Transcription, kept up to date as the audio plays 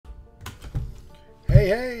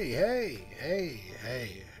Hey.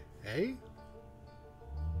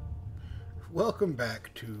 Welcome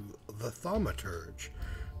back to the Thaumaturge.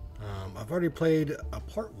 I've already played a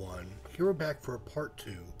part 1. Here we're back for a part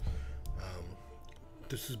 2.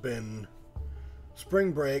 This has been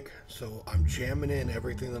spring break, so I'm jamming in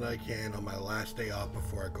everything that I can on my last day off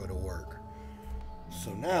before I go to work.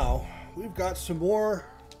 So now, we've got some more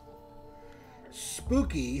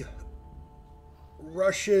spooky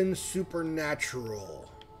Russian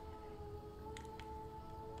supernatural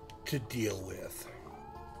to deal with.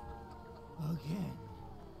 Again.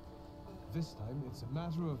 This time it's a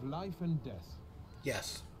matter of life and death.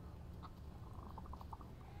 Yes.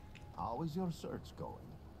 How is your search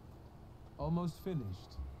going? Almost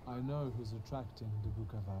finished. I know who's attracting the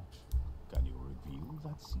Bukavach. Can you reveal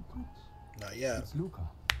that secret? Not yet. It's Luca.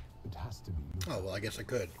 It has to be Luca. Oh, well, I guess I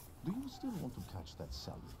could. Do you still want to catch that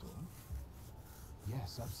Thaumaturge?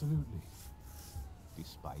 Yes, absolutely.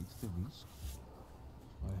 Despite the risk?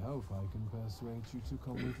 I hope I can persuade you to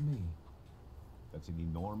come with me. That's an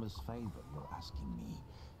enormous favor you're asking me.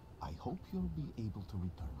 I hope you'll be able to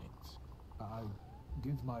return it. I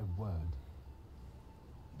give my word.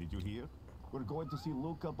 Did you hear? We're going to see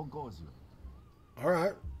Luca Bogosian.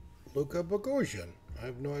 Alright. Luca Bogosian. I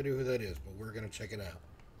have no idea who that is, but we're going to check it out.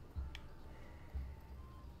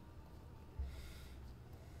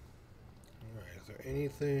 Alright, is there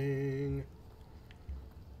anything...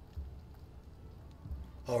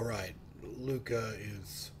 Alright, Luca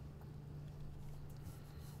is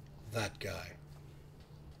that guy.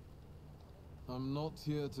 I'm not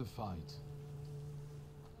here to fight.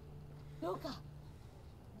 Luca!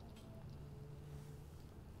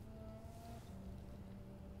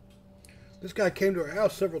 This guy came to our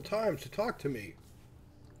house several times to talk to me.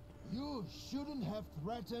 You shouldn't have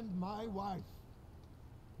threatened my wife.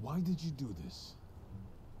 Why did you do this?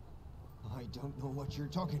 I don't know what you're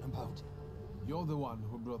talking about. You're the one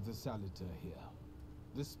who brought the Saliter here.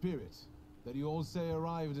 The spirit that you all say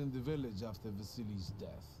arrived in the village after Vasily's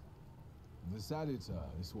death. The Saliter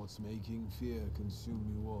is what's making fear consume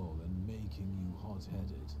you all and making you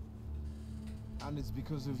hot-headed. And it's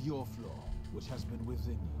because of your flaw, which has been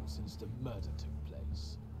within you since the murder took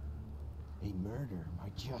place. A murder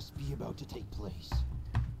might just be about to take place.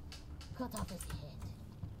 Cut off his head.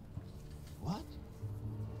 What?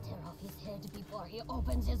 Tear off his head before he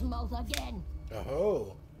opens his mouth again.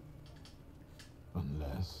 Oh.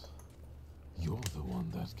 Unless you're the one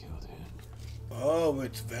that killed him. Oh,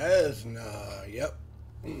 it's Vesna. Yep.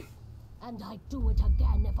 And I'd do it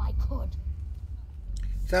again if I could.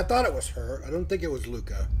 See, I thought it was her. I don't think it was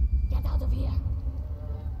Luca. Get out of here.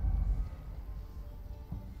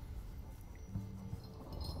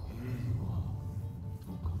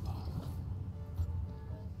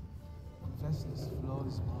 Vesna's flaw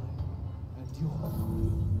is mine, and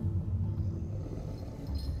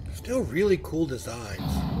yours. Still really cool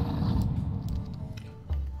designs.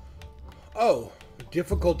 Oh,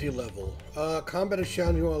 difficulty level. Combat is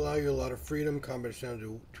challenging will allow you a lot of freedom. Combat is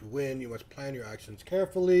challenging to win. You must plan your actions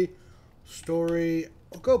carefully. Story.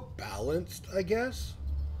 I'll go balanced, I guess.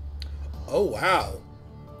 Oh, wow.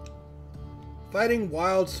 Fighting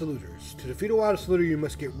wild saluters. To defeat a wild saluter, you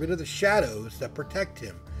must get rid of the shadows that protect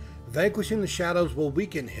him. Vanquishing the shadows will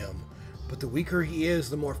weaken him, but the weaker he is,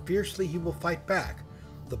 the more fiercely he will fight back.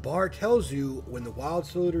 The bar tells you when the wild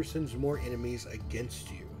saluter sends more enemies against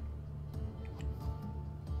you.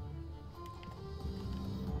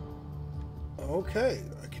 Okay,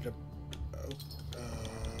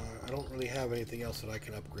 I don't really have anything else that I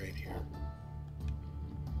can upgrade here.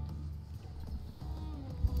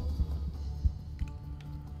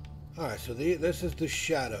 Alright, so this is the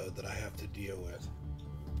shadow that I have to deal with.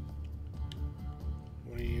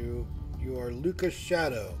 What are you? You are Luca's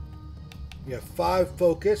shadow. You have 5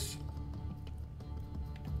 focus.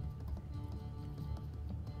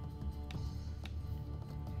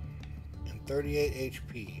 And 38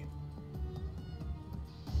 HP.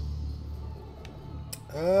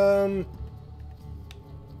 I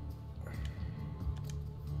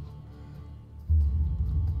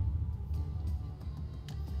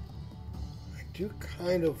do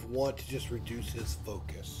kind of want to just reduce his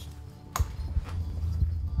focus.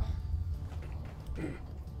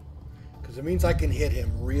 Because it means I can hit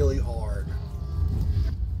him really hard.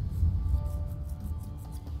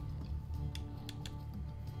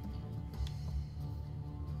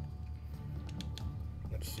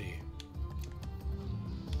 Let's see.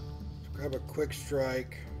 Let's grab a quick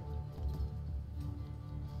strike.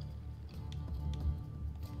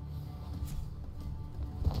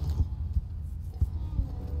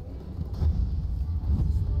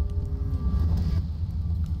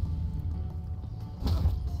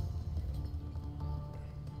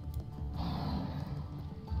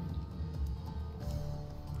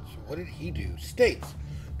 What did he do? States.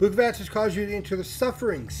 Book of Acts cause you to enter the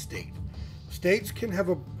suffering state. States can have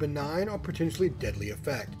a benign or potentially deadly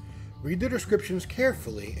effect. Read the descriptions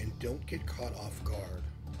carefully and don't get caught off guard.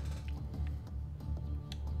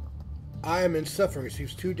 I am in suffering.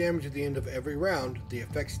 Receives 2 damage at the end of every round. The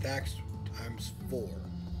effect stacks times 4. Alright,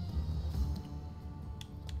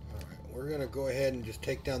 we're going to go ahead and just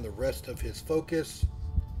take down the rest of his focus.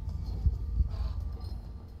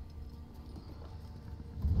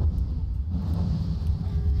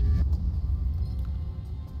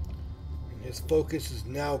 And his focus is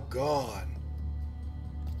now gone.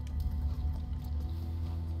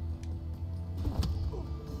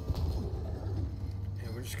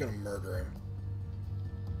 We're just gonna murder him.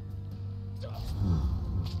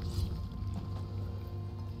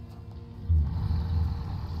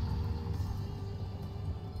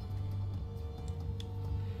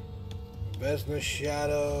 Vesna's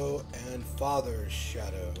shadow and Father's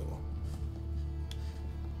shadow.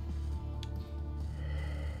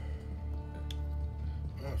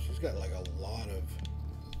 Oh, she's got like a lot of...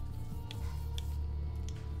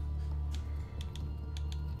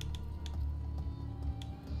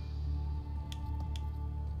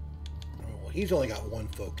 He's only got 1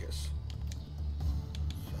 focus.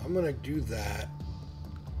 So I'm going to do that.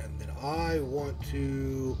 And then I want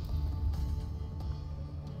to...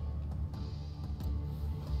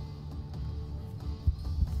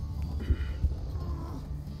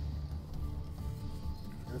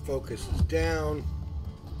 Her focus is down.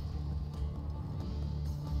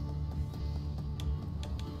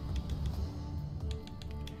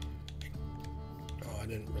 Oh, I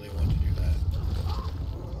didn't really want to do that.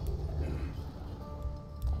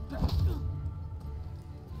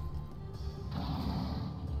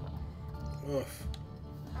 Oof.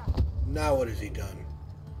 Now what has he done?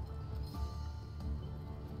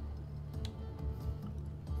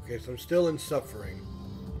 Okay, so I'm still in suffering.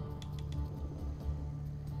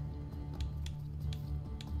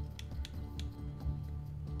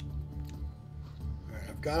 Alright,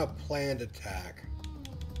 I've got a planned attack.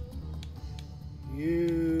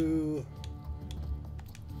 You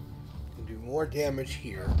can do more damage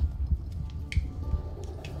here.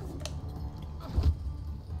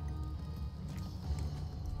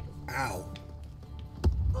 Ow.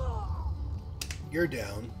 You're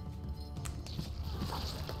down.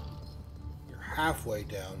 You're halfway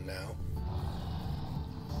down now.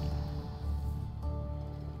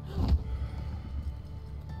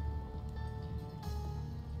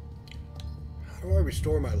 How do I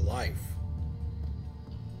restore my life?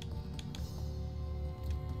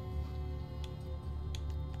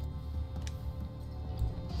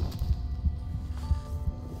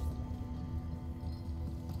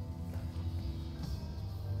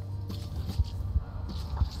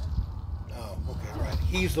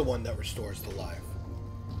 He's the one that restores the life.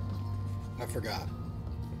 I forgot.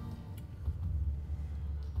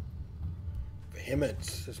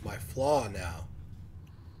 Vehemence is my flaw now.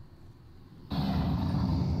 You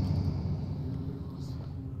lose.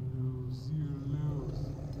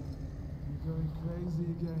 You're going crazy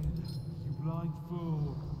again, you blind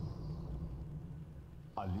fool.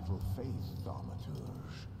 A little faith,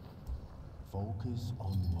 Thaumaturge. Focus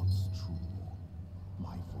on what's true.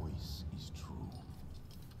 My voice is true.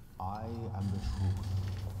 I am the truth,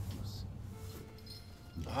 you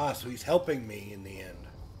see. Ah, so he's helping me in the end.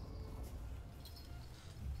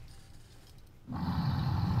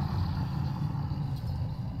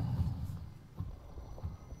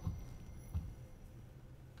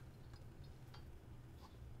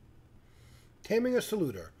 Taming a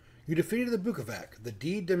Saluter. You defeated the Bukovac, the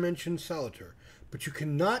D-Dimension Saluter, but you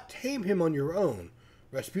cannot tame him on your own.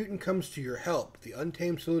 Rasputin comes to your help. The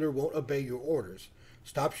untamed Saluter won't obey your orders,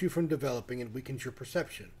 stops you from developing, and weakens your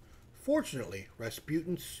perception. Fortunately,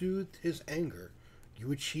 Rasputin soothed his anger.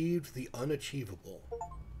 You achieved the unachievable.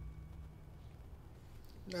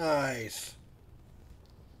 Nice.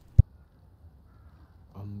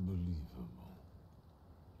 Unbelievable.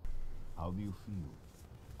 How do you feel?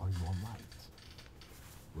 Are you alright?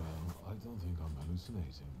 Well, I don't think I'm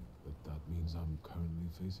hallucinating, but that means I'm currently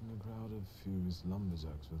facing a crowd of furious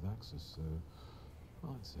lumberjacks with axes, so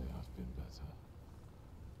I'd say I've been better.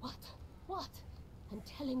 What? I'm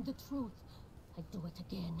telling the truth. I do it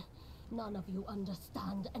again. None of you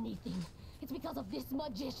understand anything. It's because of this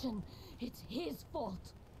magician. It's his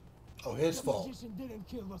fault. Oh, his fault. The magician didn't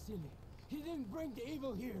kill Vasily. He didn't bring the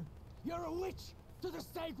evil here. You're a witch. To the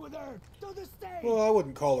stake with her. To the stake. Well, I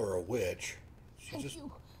wouldn't call her a witch. She And just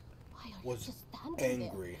you, why are was you just standing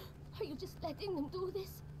angry. there? Are you just letting them do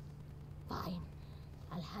this? Fine.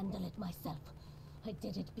 I'll handle it myself. I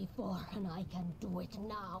did it before, and I can do it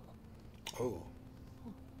now. Oh.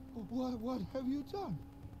 What have you done?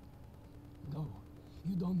 Go.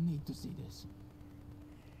 You don't need to see this.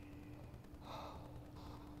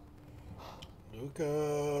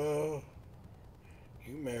 Luca,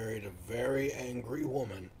 you married a very angry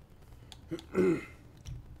woman.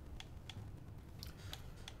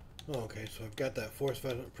 Okay, so I've got that force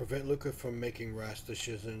prevent Luca from making rash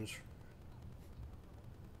decisions.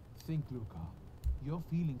 Think, Luca. Your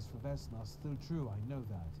feelings for Vesna are still true, I know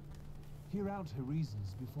that. Hear out her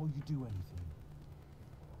reasons before you do anything.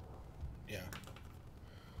 Yeah.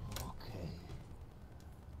 Okay.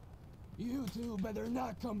 You two better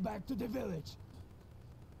not come back to the village.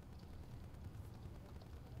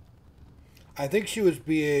 I think she was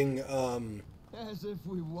being As if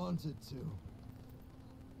we wanted to.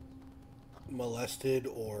 molested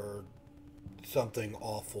or something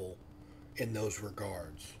awful in those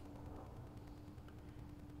regards.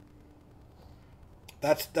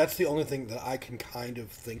 That's the only thing that I can kind of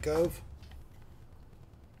think of.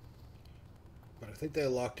 But I think they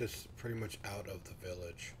locked us pretty much out of the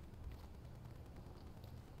village.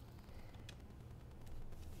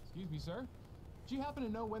 Excuse me, sir. Do you happen to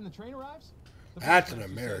know when the train arrives? The That's an postmaster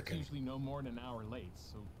said American. It's usually no more than an hour late,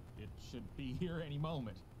 so it should be here any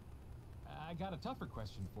moment. I got a tougher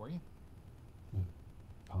question for you.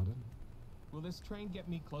 Pardon? Will this train get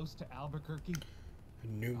me close to Albuquerque?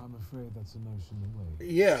 New. I'm afraid that's an ocean away.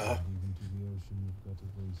 Yeah, And even to the ocean, you've got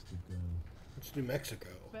a ways to go. it's New Mexico.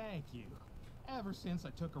 Thank you. Ever since I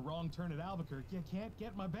took a wrong turn at Albuquerque, I can't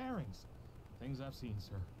get my bearings. Things I've seen,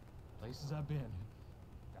 sir. Places I've been.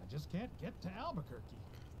 I just can't get to Albuquerque.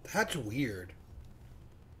 That's weird.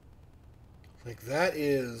 Like, that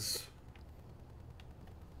is...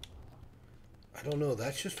 I don't know,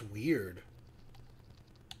 that's just weird.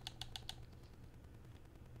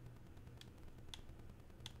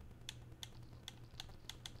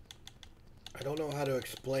 I don't know how to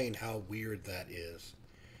explain how weird that is.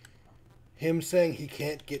 Him saying he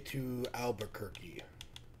can't get to Albuquerque.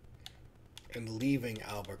 And leaving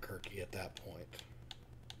Albuquerque at that point.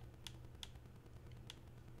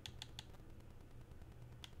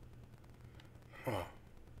 Huh.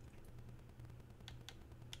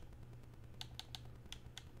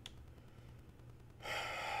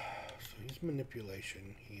 So he's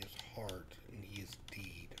manipulation, he is heart, and he is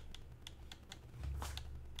deed.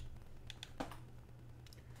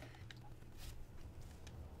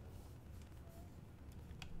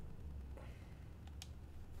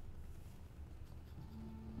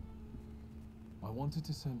 I wanted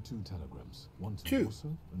to send 2 telegrams. One to Two. Warsaw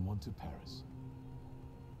and one to Paris.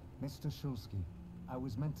 Mr. Shulsky, I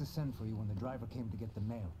was meant to send for you when the driver came to get the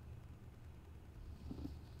mail.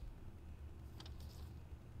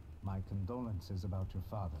 My condolences about your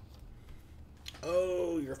father.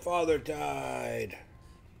 Oh, your father died.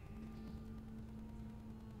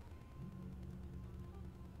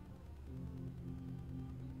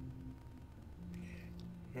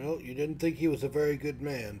 Well, you didn't think he was a very good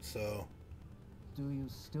man, so... Do you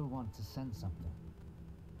still want to send something?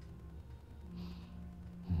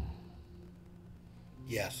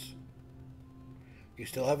 Yes. You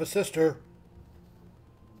still have a sister.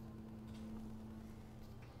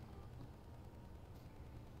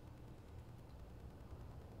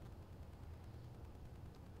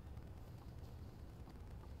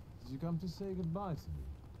 Did you come to say goodbye to me?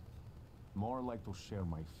 More like to share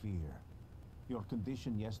my fear. Your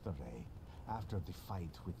condition yesterday, after the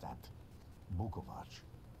fight with that Bukovac,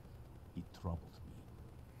 it troubled me.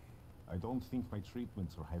 I don't think my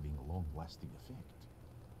treatments are having a long-lasting effect.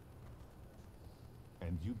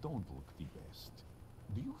 And you don't look the best.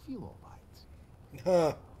 Do you feel all right?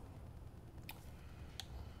 Huh.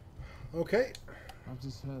 Okay. I've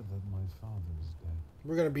just heard that my father is dead.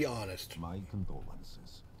 We're gonna be honest. My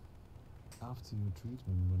condolences. After your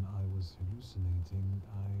treatment, when I was hallucinating,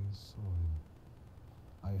 I saw him.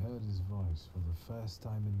 I heard his voice for the first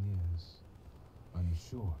time in years. I'm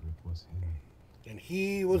sure it was him. And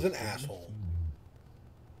he was an Strange asshole. feeling.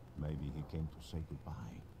 Maybe he came to say goodbye.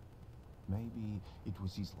 Maybe it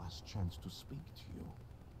was his last chance to speak to you.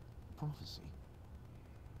 Prophecy.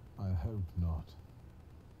 I hope not.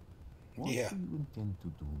 What Yeah. do you intend to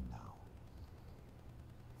do now?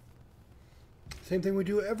 Same thing we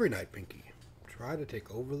do every night, Pinky. Try to take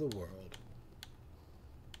over the world.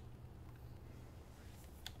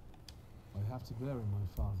 I have to bury my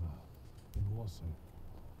father in Warsaw.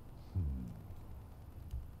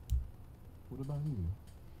 What about you?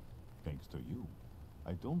 Thanks to you.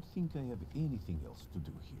 I don't think I have anything else to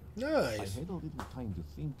do here. I Nice. had a little time to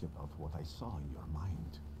think about what I saw in your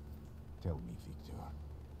mind. Tell me, Victor.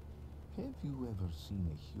 Have you ever seen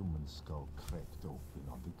a human skull cracked open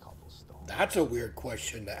on the cobblestone? That's a weird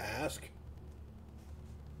question to ask.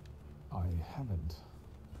 I haven't.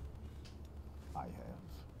 I have.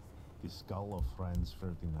 The skull of Franz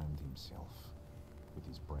Ferdinand himself, with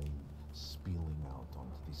his brain spilling out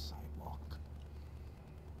onto the sidewalk.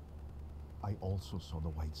 I also saw the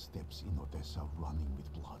white steps in Odessa running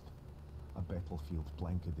with blood. A battlefield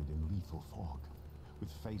blanketed in lethal fog,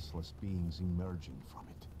 with faceless beings emerging from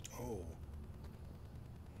it. Oh.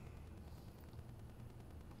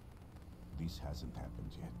 This hasn't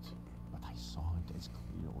happened yet, but I saw it as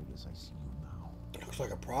clearly as I see you now. Looks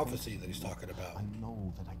like a prophecy that he's talking about. I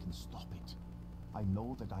know that I can stop it. I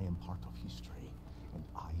know that I am part of history, and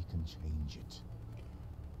I can change it.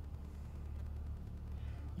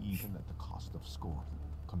 Even at the cost of scorn,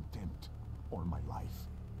 contempt, or my life.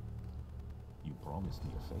 You promised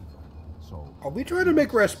me a favor, so... Are we trying to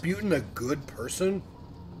make Rasputin a good person?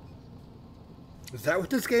 Is that what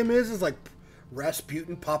this game is? Is like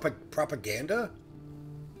Rasputin propaganda?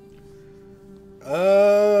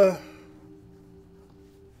 I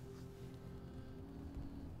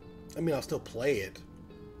mean, I'll still play it.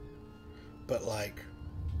 But like...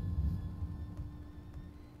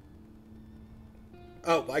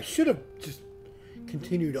 Oh, I should have just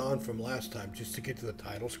continued on from last time just to get to the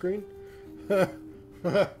title screen.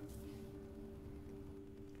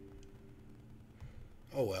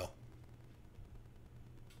 Oh well.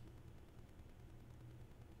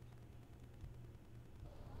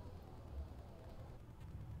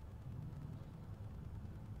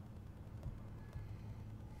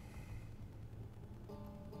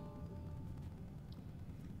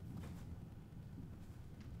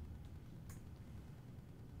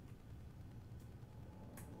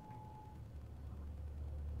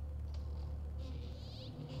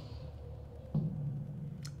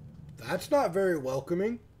 That's not very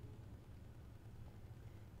welcoming.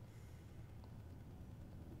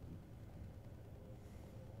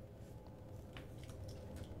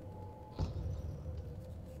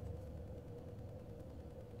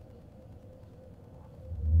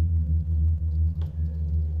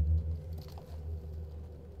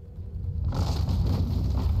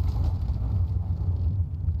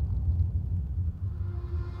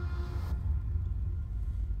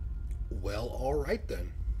 Well, all right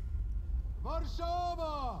then.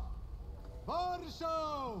 Warsaw!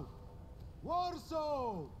 Warsaw!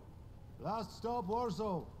 Warsaw! Last stop,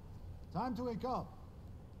 Warsaw. Time to wake up.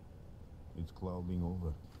 It's clouding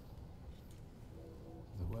over.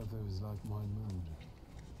 The weather is like my mood.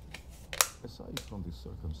 Aside from the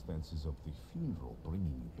circumstances of the funeral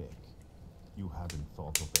bringing you back, you haven't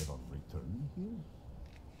thought of ever returning here?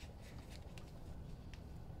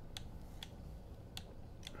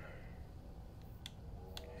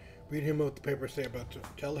 Read him what the papers say about.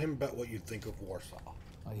 Tell him about what you think of Warsaw.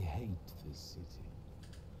 I hate this city.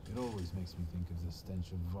 It always makes me think of the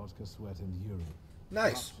stench of vodka, sweat, and urine.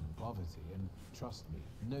 Nice. Corruption, poverty, and trust me,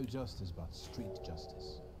 no justice but street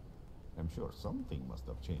justice. I'm sure something must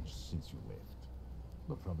have changed since you left.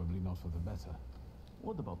 But probably not for the better.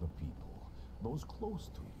 What about the people? Those close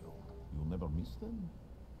to you? You'll never miss them?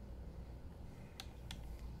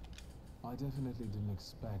 I definitely didn't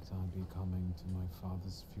expect I'd be coming to my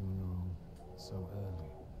father's funeral so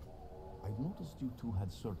early. I've noticed you two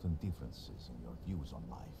had certain differences in your views on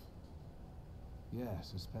life.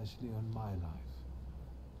 Yes, especially on my life.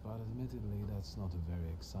 But admittedly, that's not a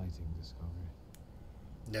very exciting discovery.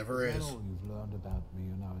 Never Is is. that all you've learned about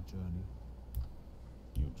me on our journey?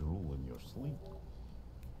 You drool in your sleep.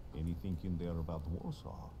 Anything in there about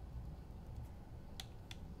Warsaw?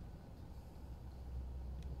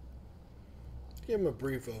 Give him a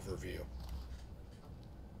brief overview.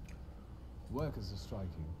 Workers are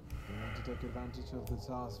striking. They want to take advantage of the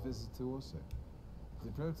Tsar's visit to Warsaw.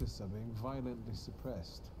 The protests are being violently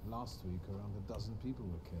suppressed. Last week, around a dozen people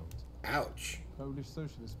were killed. Ouch. Polish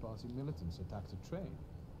Socialist Party militants attacked a train.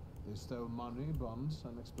 They stole money, bonds,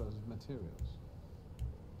 and explosive materials.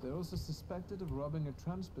 They're also suspected of robbing a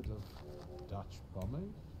transport of Dutch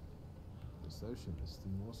bombing. The socialists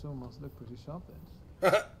in Warsaw must look pretty sharp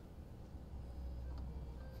then.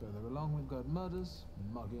 Further along, we've got murders,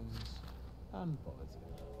 muggings, and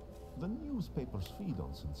politics. The newspapers feed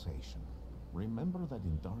on sensation. Remember that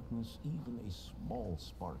in darkness, even a small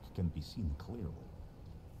spark can be seen clearly.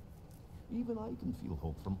 Even I can feel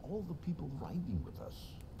hope from all the people riding with us.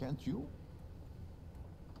 Can't you?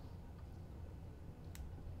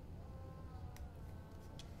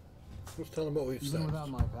 Let's tell him what we've Even said. without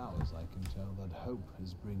my powers, I can tell that hope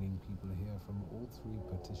is bringing people here from all three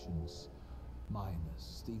petitions.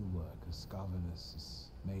 Miners, steelworkers,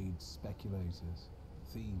 governesses, maids, speculators,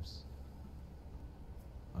 thieves,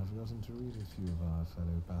 I've forgotten to read a few of our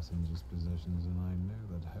fellow passengers' possessions, and I know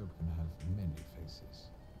that hope can have many faces.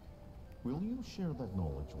 Will you share that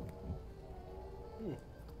knowledge with me?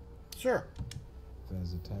 Sure.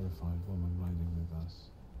 There's a terrified woman riding with us.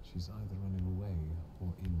 She's either running away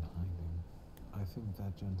or in hiding. I think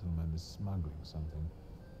that gentleman is smuggling something,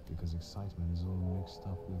 because excitement is all mixed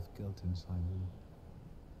up with guilt inside him.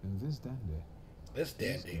 And this dandy This is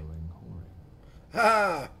dandy. going whoring.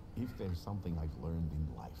 Ha! If there's something I've learned in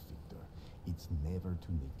life, Victor, it's never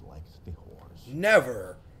to neglect the horse.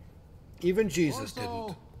 Never. Even Jesus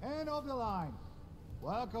didn't. End of the line.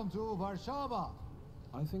 Welcome to Warsaw.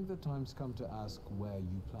 I think the time's come to ask where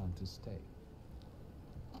you plan to stay.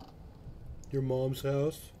 Your mom's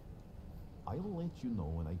house? I'll let you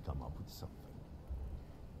know when I come up with something.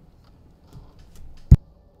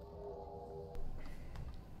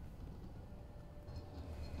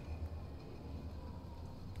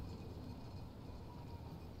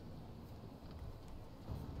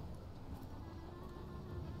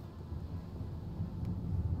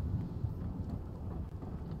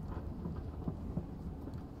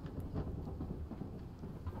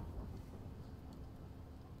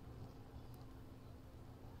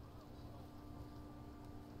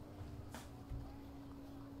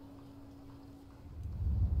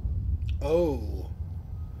 Oh.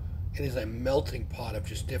 It is a melting pot of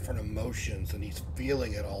just different emotions, and he's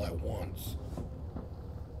feeling it all at once.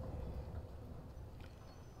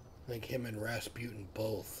 Like him and Rasputin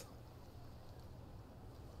both.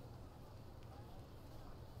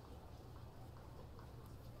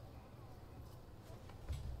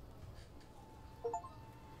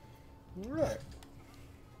 Alright.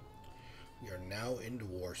 We are now into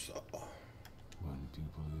Warsaw. When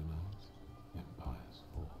people unite, empires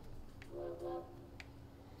fall.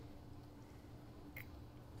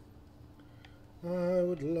 I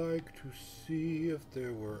would like to see if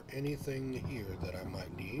there were anything here that I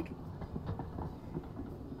might need.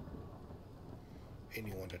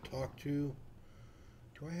 Anyone to talk to?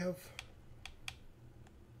 Do I have...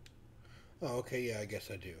 Oh, okay, yeah, I guess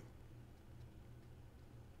I do.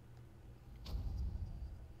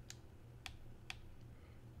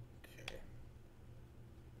 Okay.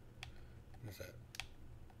 What is that?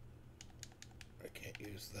 I can't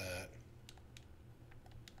use that.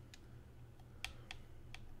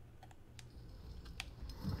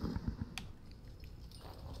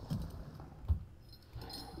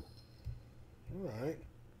 Alright.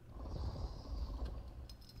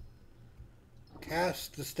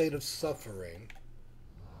 Cast the State of Suffering.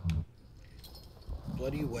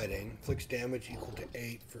 Bloody Wedding. Inflicts damage equal to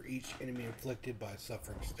 8 for each enemy inflicted by a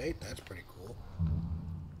suffering state. That's pretty cool.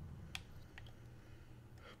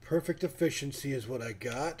 Perfect Efficiency is what I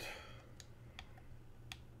got.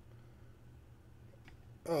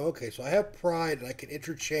 Oh, okay. So I have Pride, and I can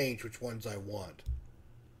interchange which ones I want.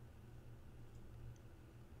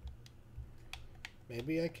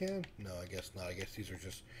 Maybe I can? No, I guess not. I guess these are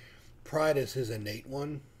just... Pride is his innate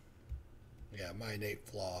one. Yeah, my innate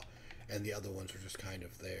flaw. And the other ones are just kind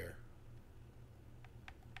of there.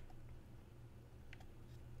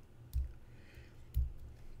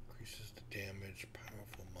 Increases the damage,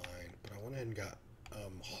 powerful mind. But I went ahead and got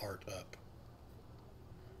heart up.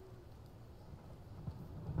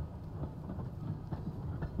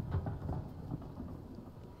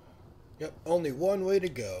 Yep, only one way to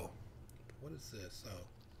go. What is this? Oh.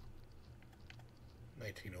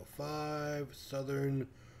 1905, Southern...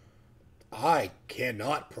 I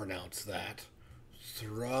cannot pronounce that.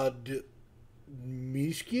 Throdmishki?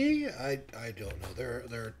 I don't know. There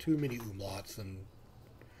are too many umlauts and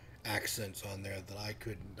accents on there that I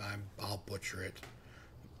couldn't... I'll butcher it.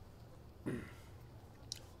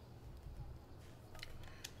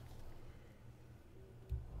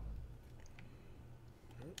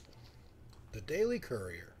 The Daily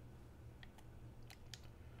Courier.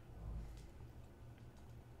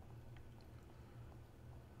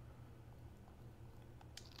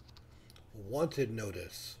 Wanted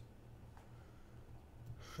notice.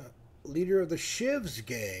 Leader of the Shivs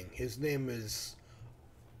gang. His name is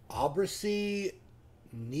Obrisi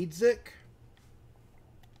Niedzik.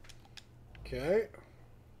 Okay.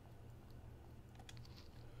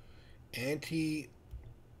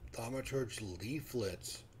 Anti-Thaumaturge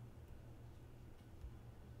leaflets.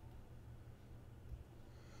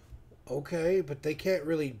 Okay, but they can't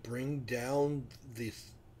really bring down the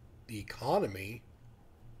economy.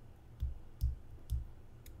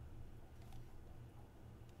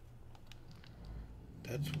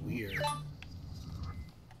 That's weird.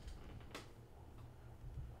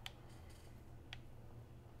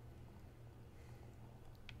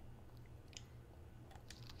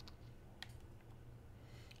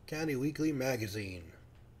 County Weekly Magazine.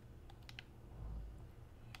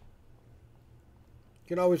 You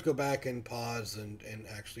can always go back and pause and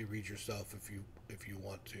actually read yourself if you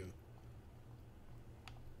want to.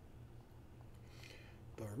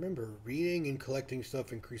 But remember, reading and collecting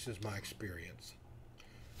stuff increases my experience.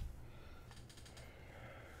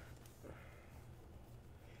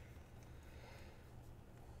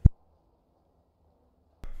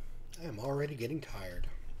 I am already getting tired.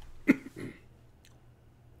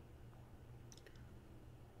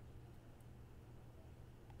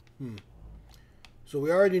 So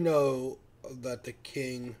we already know that the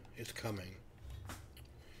king is coming.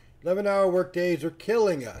 11-hour work days are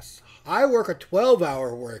killing us. I work a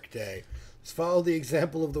 12-hour work day. Let's follow the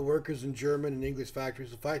example of the workers in German and English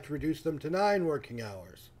factories and fight to reduce them to 9 working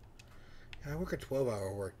hours. I work a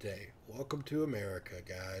 12-hour work day. Welcome to America,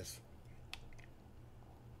 guys.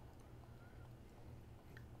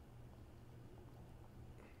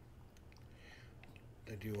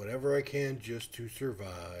 I do whatever I can just to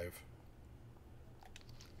survive.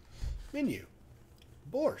 Menu.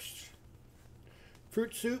 Borscht.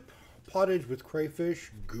 Fruit soup, pottage with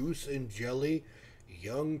crayfish, goose and jelly,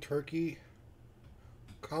 young turkey,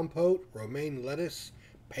 compote, romaine lettuce,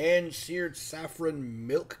 pan-seared saffron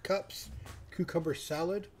milk cups, cucumber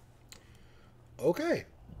salad. Okay,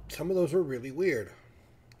 some of those are really weird.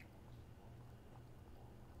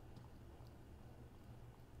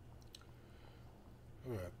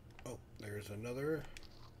 Alright. Oh, there's another.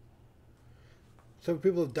 7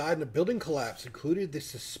 people have died in a building collapse, including the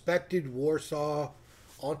suspected Warsaw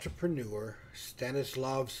entrepreneur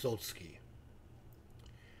Stanislav Solski.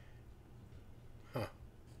 Huh.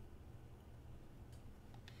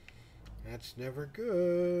 That's never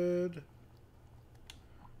good.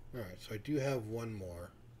 Alright, so I do have one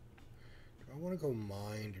more. Do I want to go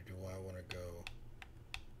mind or do I want to go...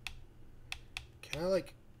 Can I,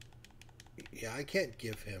 like... Yeah, I can't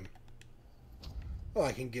give him... Oh,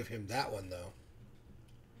 I can give him that one, though.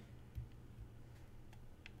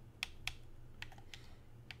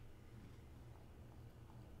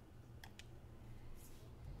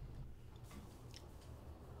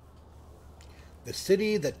 The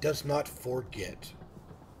city that does not forget.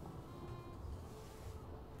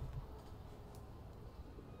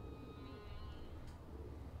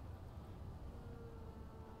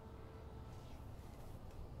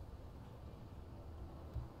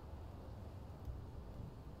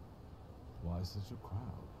 Why such a crowd?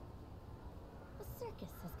 A circus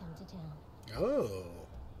has come to town. Oh.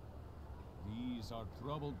 These are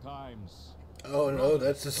troubled times. Oh no,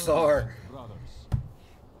 that's the Tsar. Brothers.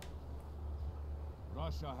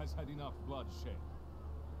 Russia has had enough bloodshed.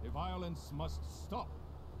 The violence must stop.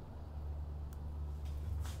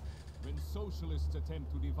 When socialists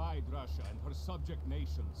attempt to divide Russia and her subject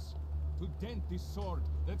nations, to dent the sword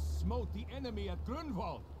that smote the enemy at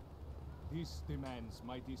Grunwald, this demands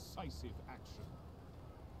my decisive action.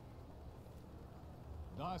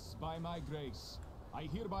 Thus, by my grace, I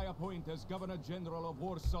hereby appoint as Governor General of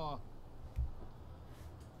Warsaw,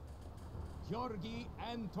 Georgi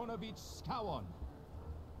Antonovich Skowon.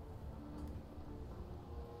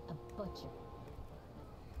 A butcher.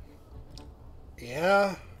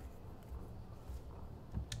 Yeah.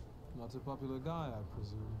 Not a popular guy, I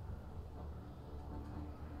presume.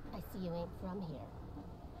 I see you ain't from here.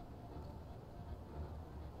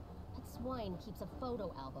 That swine keeps a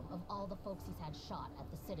photo album of all the folks he's had shot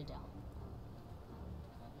at the Citadel.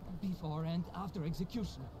 Before and after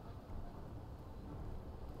execution.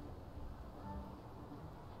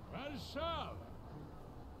 Warsaw!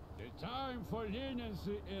 The time for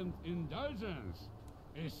leniency and indulgence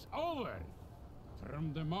is over.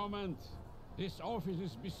 From the moment this office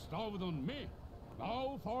is bestowed on me,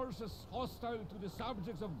 no forces hostile to the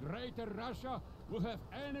subjects of Greater Russia will have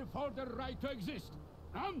any further right to exist.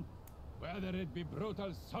 None, whether it be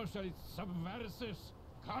brutal socialist subversives,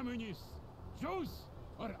 communists, Jews,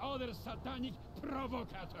 or other satanic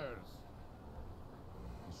provocators.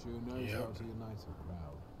 He sure knows how to unite a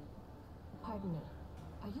crowd. Pardon me.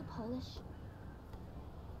 Are you Polish?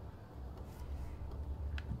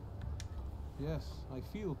 Yes, I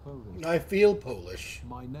feel Polish. I feel Polish.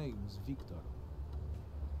 My name's Victor.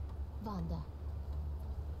 Wanda.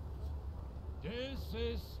 This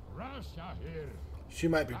is Russia here. She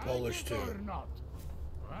might be Like Polish it too. or not.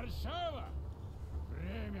 Warszawa.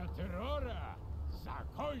 Время terrora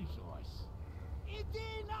zakończyłось.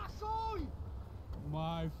 Iди nахуй!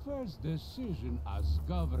 My first decision as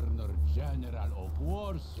Governor General of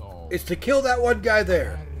Warsaw It's to kill that one guy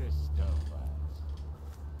there. arrestować.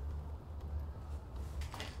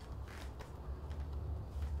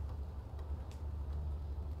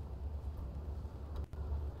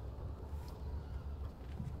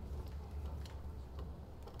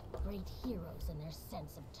 great heroes in their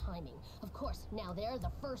sense of timing. Of course, now they're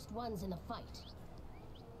the first ones in the fight.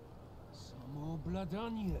 Samo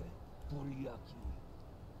bladanie, Polyaki.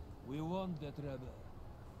 We want that rebel.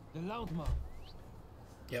 The Landman.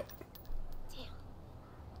 Yep. Damn.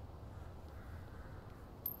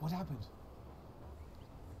 What happened?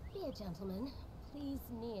 Be a gentleman. Please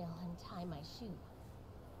kneel and tie my shoe.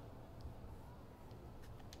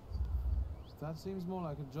 That seems more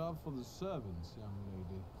like a job for the servants, young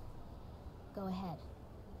lady. Go ahead.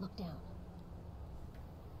 Look down.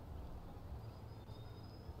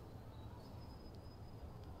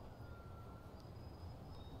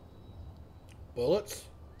 Bullets?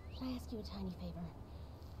 Can I ask you a tiny favor?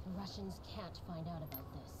 The Russians can't find out about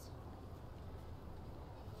this.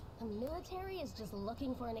 The military is just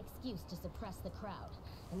looking for an excuse to suppress the crowd,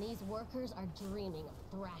 and these workers are dreaming of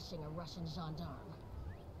thrashing a Russian gendarme.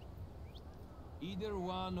 Either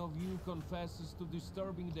one of you confesses to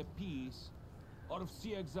disturbing the peace, or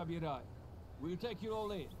всех забирай. We'll take you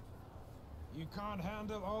all in. You can't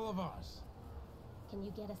handle all of us. Can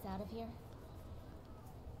you get us out of here?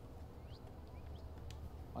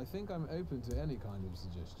 I think I'm open to any kind of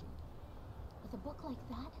suggestion. With a book like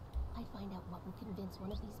that, I'd find out what would convince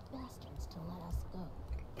one of these bastards to let us go.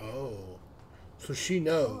 Oh. So she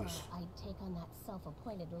knows. Or I'd take on that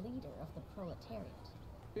self-appointed leader of the proletariat.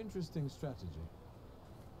 Interesting strategy.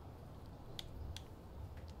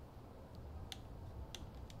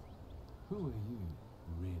 Who are you,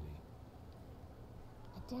 really?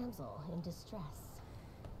 A damsel in distress.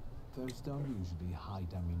 Those don't usually hide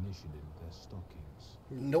ammunition in their stockings.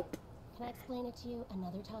 Nope. Can I explain it to you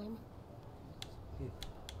another time?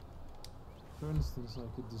 For instance, I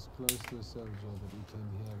could disclose to a soldier that you came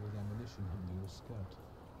here with ammunition under your skirt.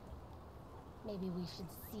 Maybe we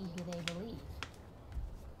should see who they believe.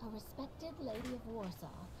 A respected lady of Warsaw,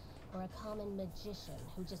 or a common magician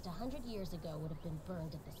who just 100 years ago would have been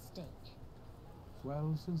burned at the stake.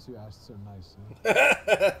 Well, since you asked so nicely,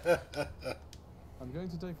 I'm going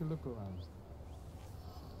to take a look around.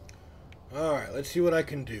 Alright, let's see what I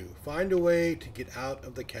can do. Find a way to get out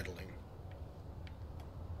of the kettling.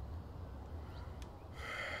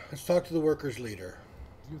 Let's talk to the workers' leader.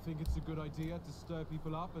 Do you think it's a good idea to stir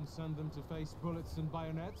people up and send them to face bullets and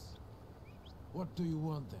bayonets? What do you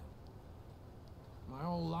want then? My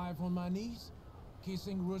whole life on my knees?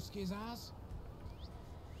 Kissing Ruski's ass?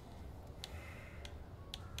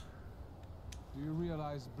 Do you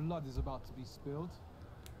realize blood is about to be spilled?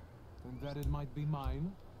 And that it might be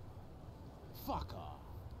mine? Fuck off.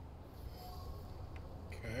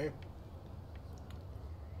 Okay.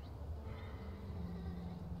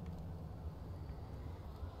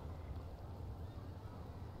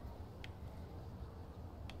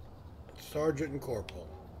 Sergeant and Corporal.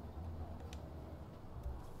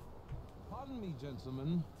 Pardon me,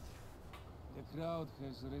 gentlemen. The crowd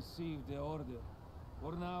has received the order.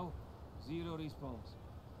 For now, zero response.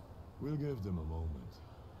 We'll give them a moment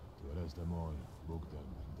to arrest them all, book them,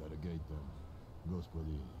 interrogate them.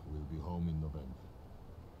 Господи will be home in November.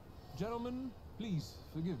 Gentlemen, please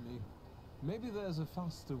forgive me. Maybe there's a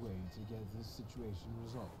faster way to get this situation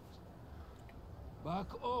resolved.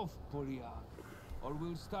 Back off, Polyak, or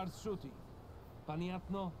we'll start shooting.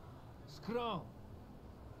 Paniatno? Scrum!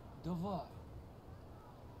 Давай.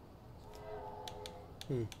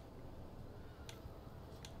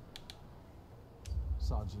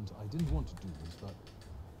 Sergeant, I didn't want to do this, but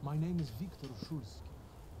my name is Viktor Shulsky.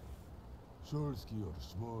 Shulsky or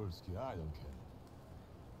Smolsky, I don't care.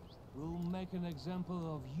 We'll make an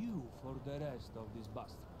example of you for the rest of these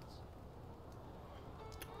bastards.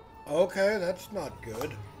 Okay, that's not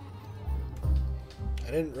good.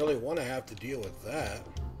 I didn't really want to have to deal with that.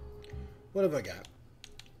 What have I got?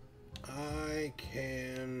 I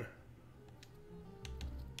can...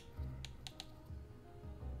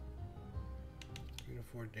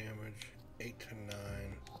 Uniform damage, 8 to 9.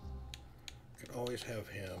 Can always have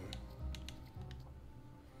him.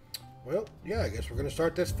 Well, yeah, I guess we're going to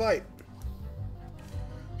start this fight.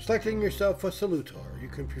 Selecting yourself a Salutor. You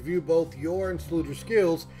can preview both your and Salutor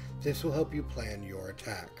skills. This will help you plan your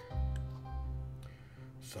attack.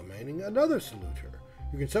 Summoning another Salutor.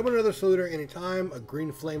 You can summon another Salutor anytime. A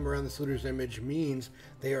green flame around the Salutor's image means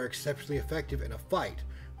they are exceptionally effective in a fight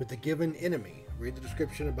with the given enemy. Read the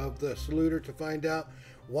description above the Salutor to find out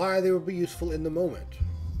why they will be useful in the moment.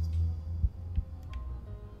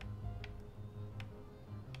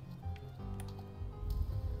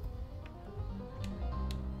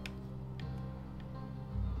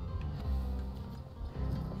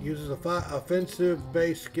 Uses offensive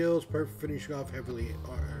base skills, perfect finishing off heavily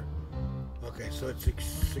armor. Okay, so it's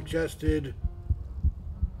suggested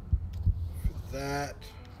for that.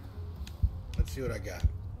 Let's see what I got.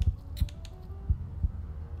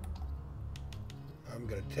 I'm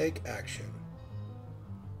gonna take action.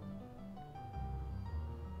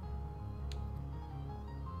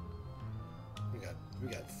 We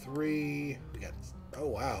got 3. We got, oh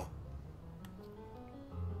wow.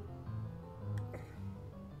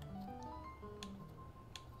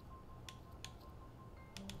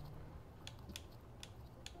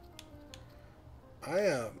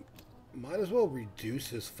 I might as well reduce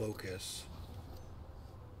his focus.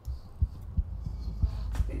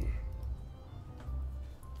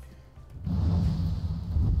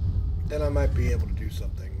 Then I might be able to do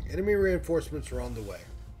something. Enemy reinforcements are on the way.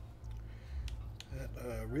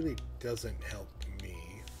 That really doesn't help me.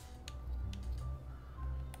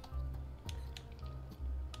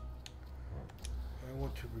 I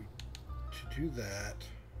want to do that.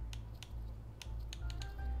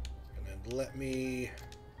 And then let me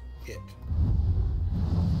hit.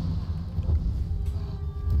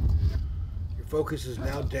 Your focus is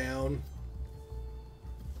now down.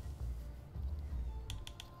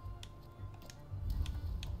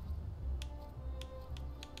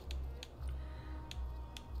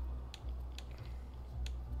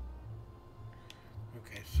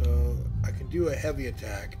 So I can do a heavy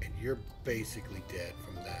attack, and you're basically dead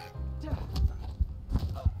from that.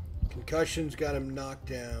 Concussion's got him knocked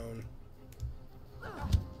down.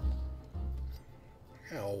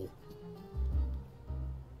 Ow.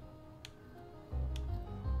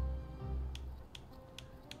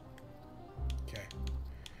 Okay.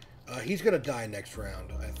 He's gonna die next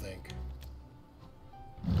round, I think.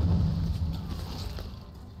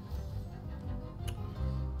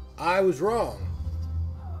 I was wrong.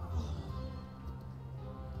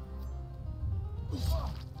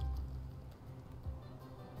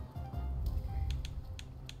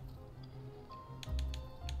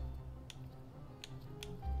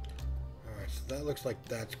 That looks like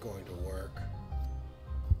that's going to work.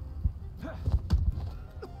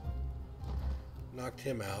 Knocked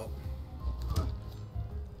him out.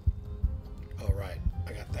 All right,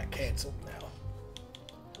 I got that canceled now.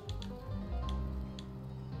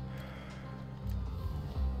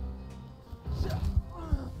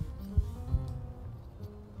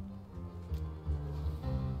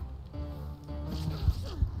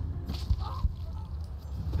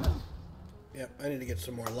 Yep, I need to get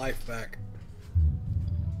some more life back.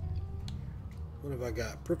 What have I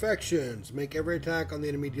got? Perfections. Make every attack on the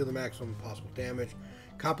enemy deal the maximum possible damage.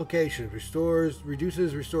 Complications.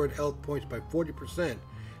 Reduces restored health points by 40%.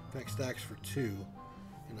 Effect stacks for 2.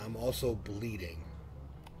 And I'm also bleeding.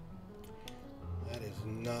 That is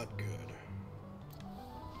not good.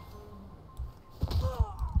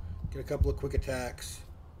 Get a couple of quick attacks.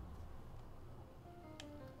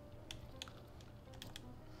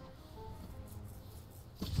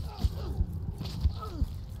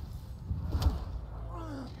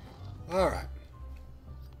 All right.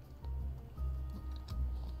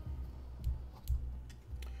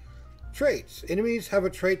 Traits. Enemies have a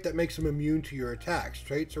trait that makes them immune to your attacks.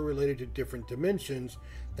 Traits are related to different dimensions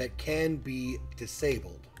that can be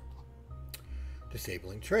disabled.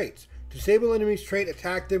 Disabling traits. Disable enemy's trait,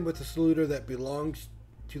 attack them with a saluter that belongs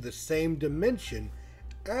to the same dimension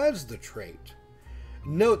as the trait.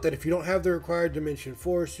 Note that if you don't have the required dimension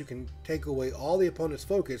force, you can take away all the opponent's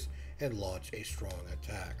focus and launch a strong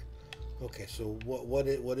attack. Okay, so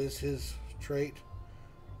what is his trait?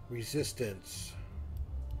 Resistance.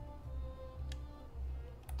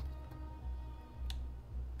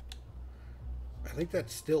 I think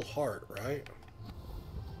that's still heart, right?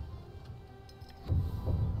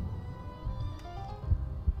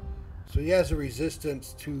 So he has a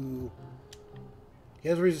resistance to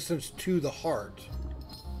the heart,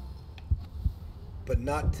 but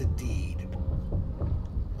not to deed.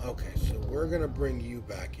 Okay, so we're gonna bring you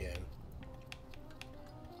back in.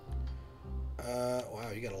 Wow,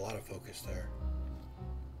 you got a lot of focus there.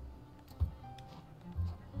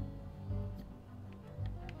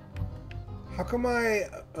 How come it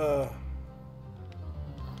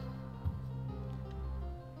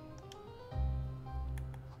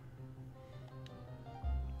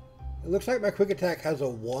looks like my quick attack has a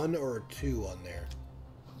 1 or a 2 on there.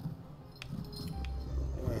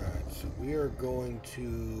 Alright, so we are going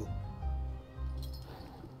to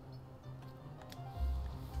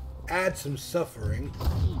add some suffering.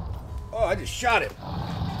 Oh, I just shot him.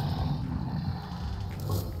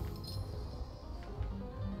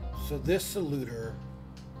 So this saluter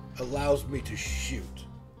allows me to shoot.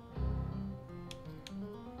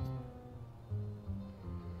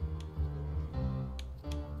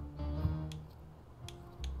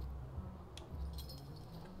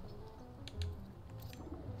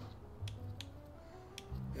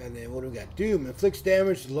 And then what do we got? Doom inflicts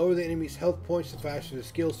damage to lower the enemy's health points to faster the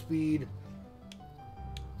skill speed.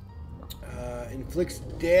 Inflicts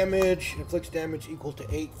damage equal to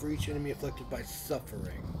 8 for each enemy afflicted by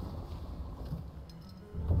suffering.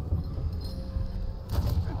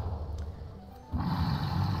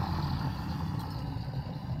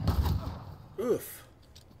 Oof.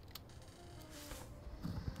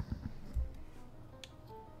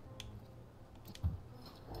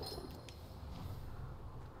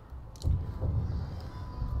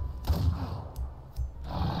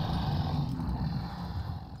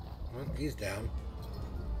 Well, he's down.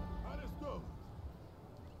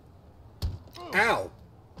 Ow!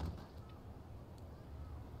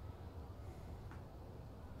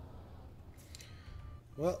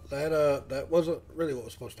 Well, that wasn't really what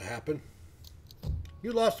was supposed to happen.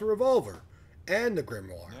 You lost the revolver and the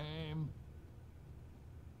grimoire. Name?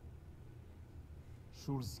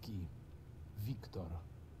 Shulsky. Victor.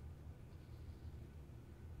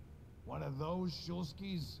 One of those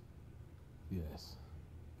Shulskis? Yes.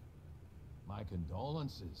 My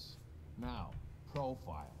condolences. Now,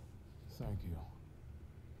 profile. Thank you.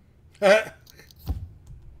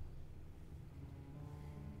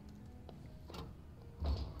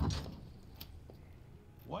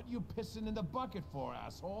 What you pissing in the bucket for,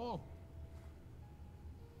 asshole?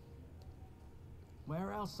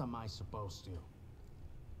 Where else am I supposed to?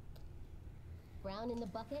 Brown in the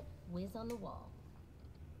bucket, whiz on the wall.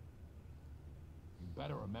 You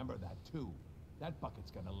better remember that, too. That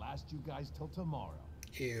bucket's gonna last you guys till tomorrow.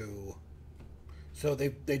 Ew. So they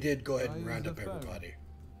did go ahead and round up everybody.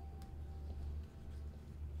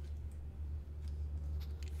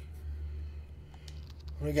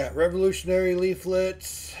 We got revolutionary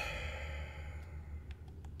leaflets.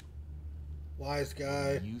 Wise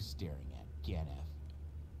guy. What are you staring at, Ganef?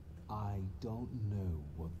 I don't know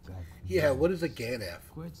what that means. Yeah, what is a Ganef?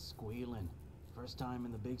 Quit squealing. First time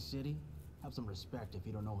in the big city? Have some respect if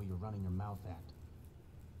you don't know who you're running your mouth at.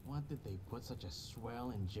 What did they put such a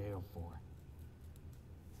swell in jail for?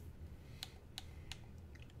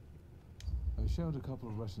 I showed a couple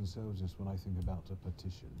of Russian soldiers when I think about the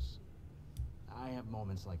petitions. I have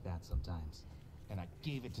moments like that sometimes. And I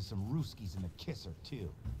gave it to some Ruskies in the kisser, too.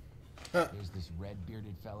 Huh. There's this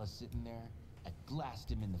red-bearded fella sitting there. I glassed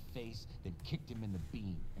him in the face, then kicked him in the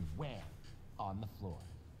bean, and wham! On the floor.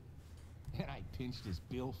 And I pinched his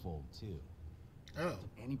billfold, too. Oh.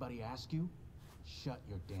 Did anybody ask you? Shut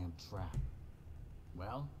your damn trap.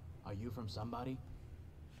 Well, are you from somebody?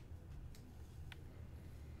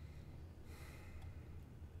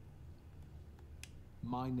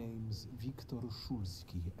 My name's Viktor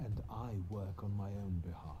Shulsky, and I work on my own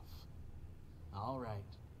behalf. All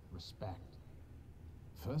right. Respect.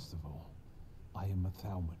 First of all, I am a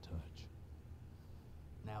Thaumaturge.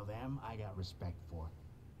 Now them, I got respect for.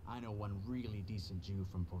 I know one really decent Jew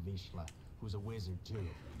from Povishla, who's a wizard too.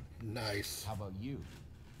 Nice. How about you?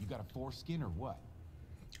 You got a foreskin or what?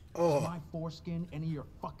 Oh. Is my foreskin any of your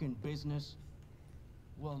fucking business?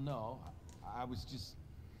 Well, no. I was just...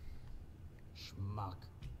 Schmuck.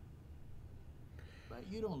 But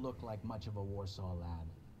you don't look like much of a Warsaw lad.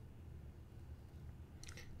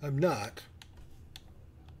 I'm not.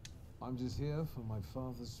 I'm just here for my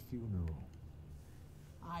father's funeral.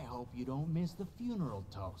 I hope you don't miss the funeral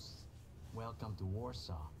toasts. Welcome to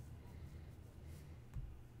Warsaw.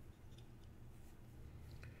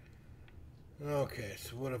 Okay,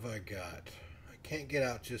 so what have I got? I can't get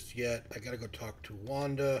out just yet. I gotta go talk to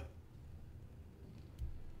Wanda.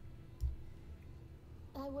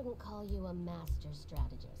 I wouldn't call you a master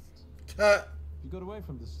strategist. You got away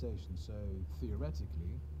from the station, so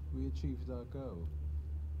theoretically, we achieved our goal.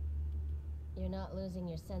 You're not losing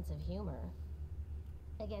your sense of humor.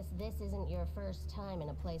 I guess this isn't your first time in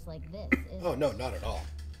a place like this, is Oh, it? no, not at all.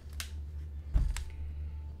 I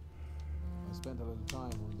spent a little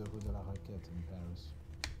time on the Rue de la Raquette in Paris.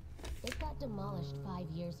 It got demolished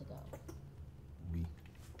 5 years ago. Oui.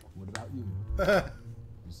 What about you?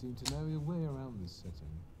 You seem to know your way around this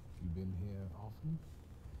setting. You been here often?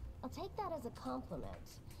 I'll take that as a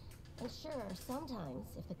compliment. And sure,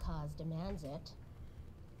 sometimes, if the cause demands it.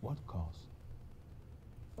 What cause?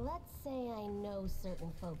 Let's say I know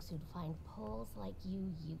certain folks who'd find poles like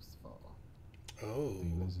you useful. Oh.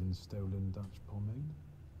 Dealers in stolen Dutch pomade?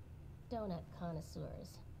 Donut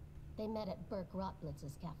connoisseurs. They met at Burke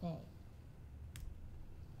Rotblitz's cafe.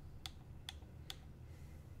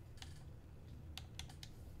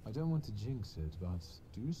 I don't want to jinx it, but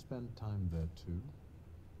do you spend time there too?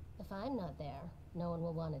 If I'm not there, no one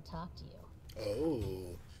will want to talk to you.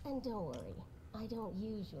 Oh. And don't worry, I don't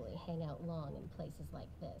usually hang out long in places like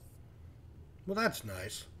this. Well, that's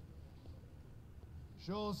nice.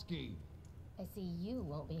 Shulsky. I see you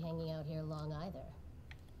won't be hanging out here long either.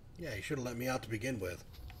 Yeah, you should have let me out to begin with.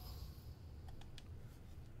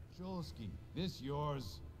 Shulsky, this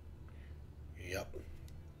yours? Yep.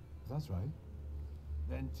 That's right.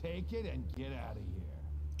 Then take it and get out of here.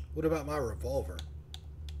 What about my revolver?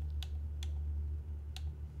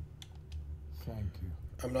 Thank you.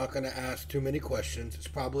 I'm not going to ask too many questions. It's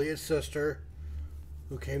probably his sister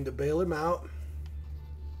who came to bail him out.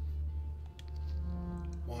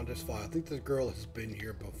 Wanda's file. I think this girl has been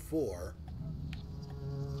here before.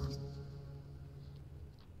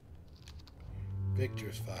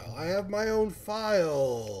 Victor's file. I have my own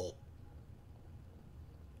file.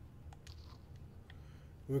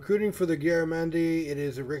 Recruiting for the Garamendi, it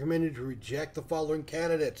is recommended to reject the following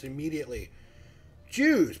candidates immediately.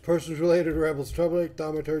 Jews, persons related to rebels, trouble,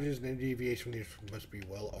 thaumaturges, and any deviation from these must be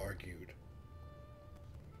well argued.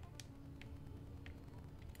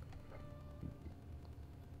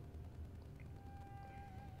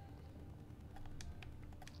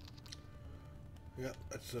 Yep,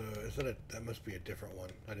 that's that must be a different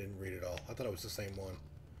one. I didn't read it all. I thought it was the same one.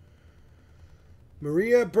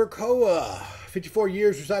 Maria Burkova, 54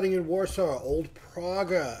 years, residing in Warsaw, Old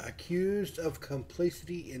Praga, accused of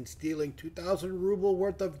complicity in stealing 2,000 ruble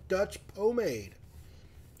worth of Dutch pomade.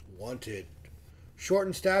 Wanted. Short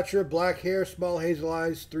in stature, black hair, small hazel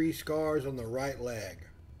eyes, 3 scars on the right leg.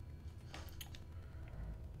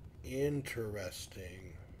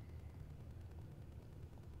 Interesting.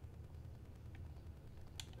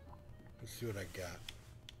 Let's see what I got.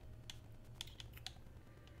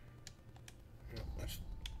 Let's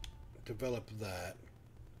develop that.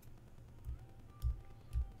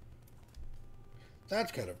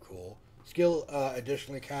 That's kind of cool. Skill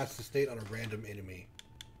additionally casts the state on a random enemy.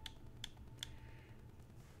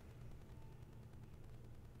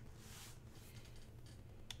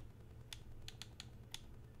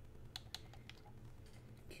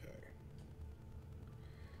 Okay.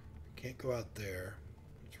 Can't go out there.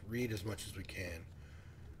 Let's read as much as we can.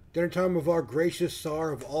 During the time of our gracious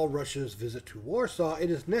Tsar of all Russia's visit to Warsaw,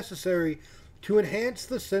 it is necessary to enhance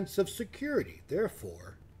the sense of security.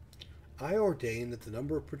 Therefore, I ordain that the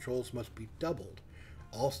number of patrols must be doubled.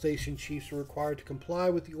 All station chiefs are required to comply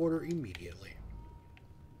with the order immediately.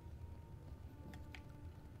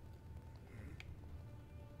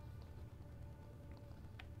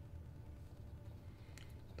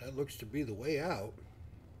 That looks to be the way out.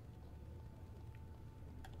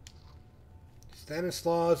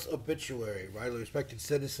 Stanislaus obituary. Widely respected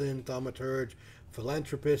citizen, thaumaturge,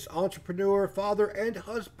 philanthropist, entrepreneur, father, and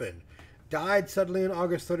husband. Died suddenly on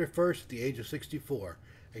August 31st at the age of 64.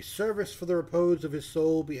 A service for the repose of his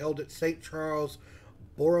soul be held at St. Charles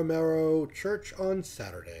Borromeo Church on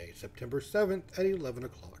Saturday, September 7th at 11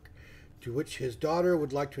 o'clock, to which his daughter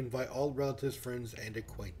would like to invite all relatives, friends, and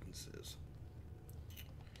acquaintances.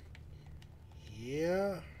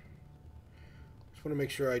 Yeah. Just want to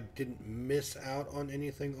make sure I didn't miss out on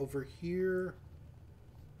anything over here.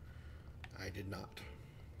 I did not.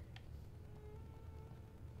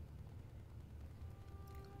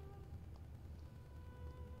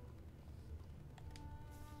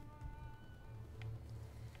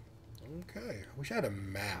 Okay, I wish I had a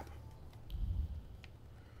map.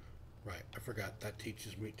 Right, I forgot. That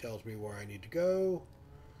tells me where I need to go.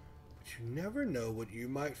 But you never know what you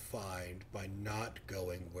might find by not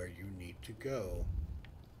going where you need to go.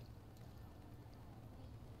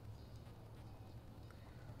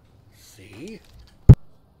 See?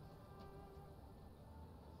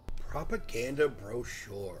 Propaganda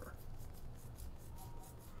brochure.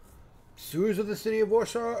 Sewers of the city of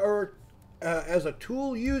Warsaw are as a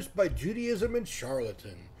tool used by Judaism and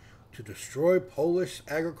charlatan to destroy Polish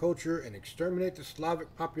agriculture and exterminate the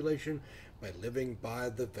Slavic population by living by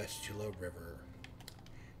the Vistula River.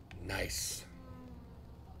 Nice.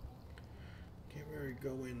 Can't really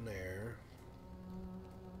go in there.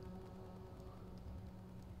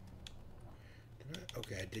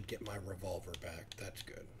 Okay, I did get my revolver back. That's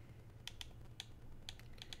good.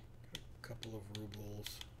 A couple of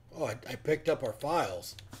rubles. Oh, I picked up our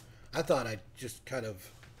files. I thought I just kind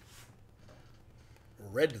of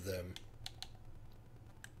read them.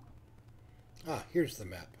 Ah, here's the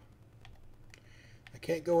map. I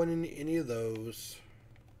can't go in any of those.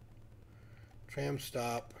 Tram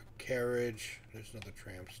stop, carriage. There's another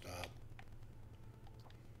tram stop.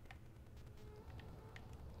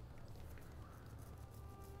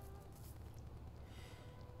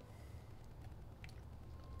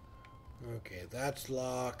 Okay, that's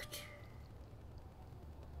locked.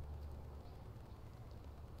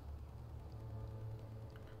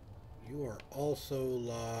 You are also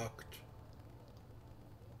locked.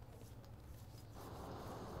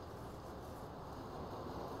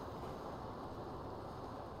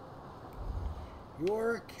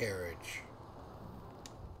 Your carriage.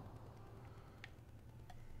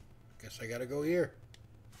 Guess I gotta go here.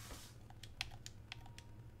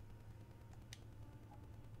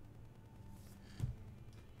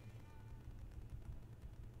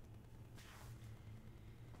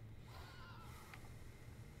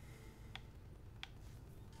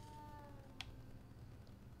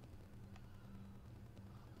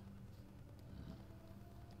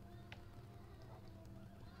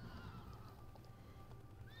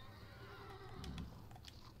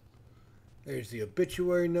 There's the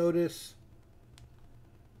obituary notice.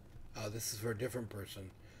 Oh, this is for a different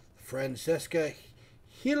person. Francesca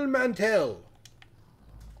Hilmantel.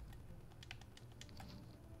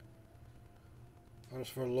 Honors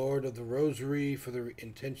for Lord of the Rosary for the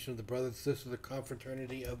intention of the brothers and sisters of the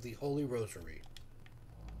Confraternity of the Holy Rosary.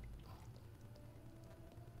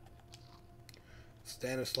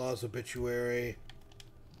 Stanislaus obituary.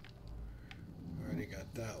 Already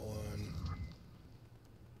got that one.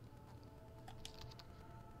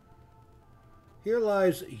 Here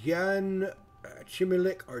lies Jan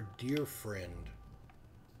Chimilik, our dear friend.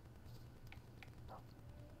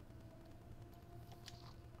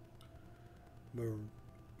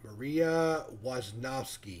 Maria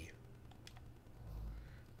Waznowski,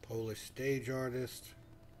 Polish stage artist.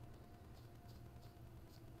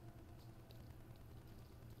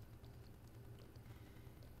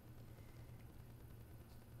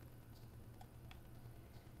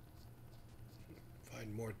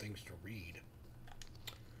 Find more things to read.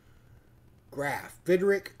 Graf,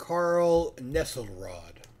 Friedrich Karl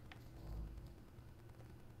Nesselrod.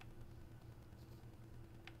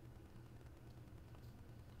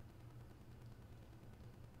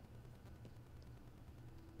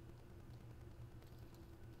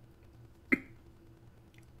 Okay,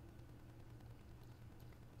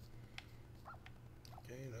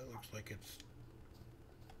 that looks like it's...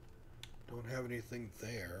 Don't have anything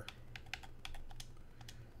there.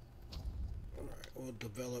 Alright, we'll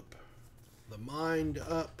develop the mind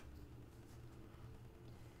up.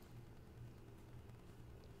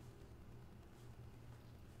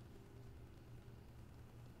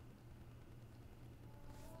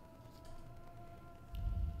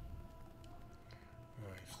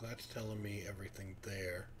 Alright, so that's telling me everything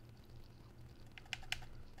there.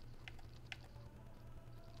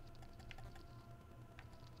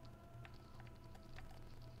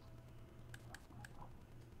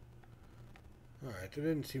 Alright, there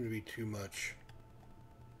didn't seem to be too much.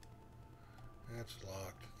 That's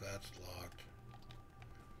locked. That's locked.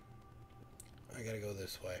 I gotta go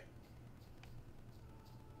this way.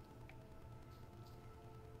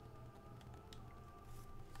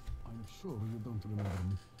 I'm sure you don't remember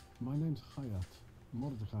me. My name's Hayat,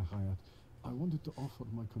 Mordechai Hayat. I wanted to offer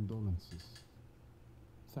my condolences.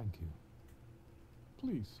 Thank you.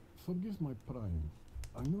 Please, forgive my prying.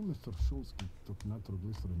 I know Mr. Shulsky took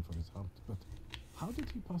nitroglycerin for his heart, but how did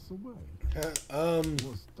he pass away?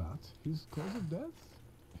 Was that his cause of death?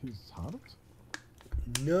 His heart?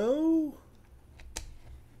 No.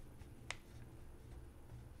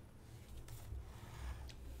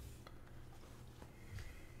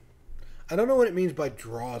 I don't know what it means by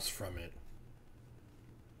draws from it.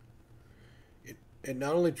 It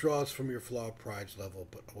not only draws from your flaw pride's level,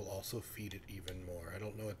 but will also feed it even more. I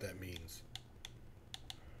don't know what that means.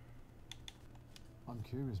 I'm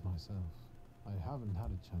curious myself. I haven't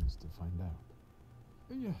had a chance to find out.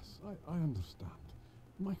 Yes, I understand.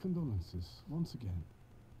 My condolences, once again.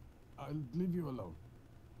 I'll leave you alone.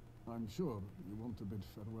 I'm sure you want to bid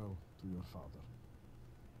farewell to your father.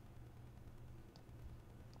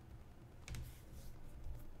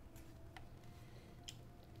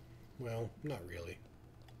 Well, not really.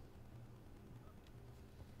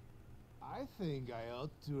 I think I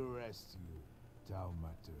ought to arrest you,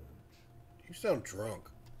 Thaumaturge. You sound drunk.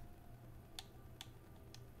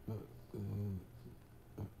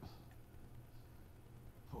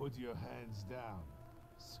 Put your hands down.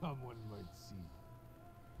 Someone might see.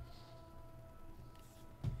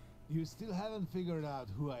 You still haven't figured out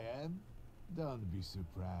who I am? Don't be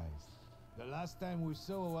surprised. The last time we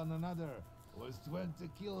saw one another was 20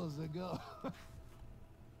 kilos ago.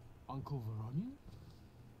 Uncle Veronian?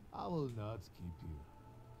 I will not keep you.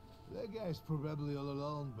 That guy's probably all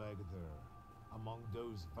alone back there, among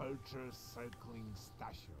those vultures circling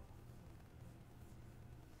Stasio.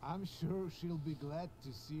 I'm sure she'll be glad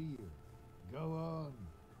to see you. Go on.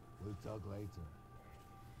 We'll talk later.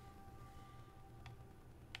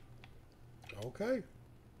 Okay.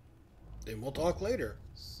 Then we'll talk later.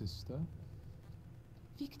 Sister?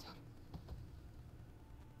 Victor.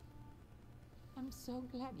 I'm so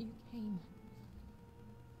glad you came.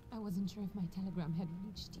 I wasn't sure if my telegram had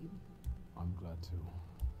reached you. I'm glad to.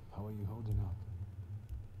 How are you holding up?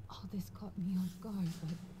 All this caught me off guard,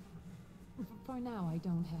 but for now I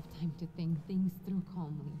don't have time to think things through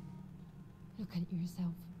calmly. Look at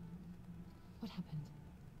yourself. What happened?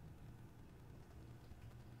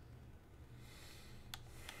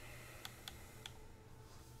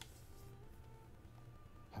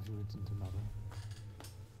 Have you written to Mother?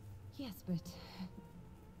 Yes, but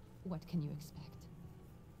what can you expect?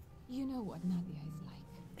 You know what Nadia is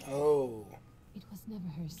like. Oh. It was never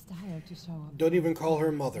her style to show up. Don't even call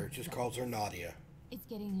her mother, just calls her Nadia. It's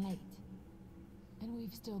getting late. And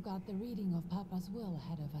we've still got the reading of Papa's will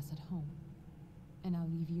ahead of us at home. And I'll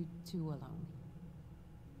leave you two alone.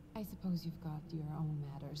 I suppose you've got your own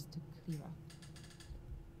matters to clear up.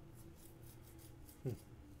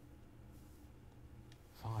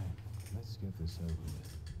 Fine, let's get this over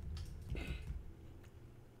with.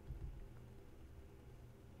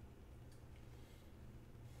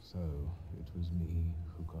 So, it was me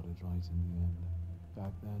who got it right in the end.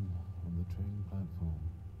 Back then, on the train platform,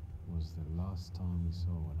 was the last time we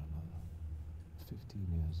saw one another. 15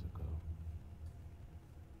 years ago.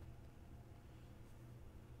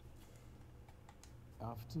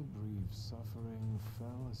 After brief suffering,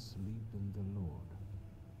 fell asleep in the Lord.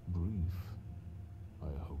 Brief?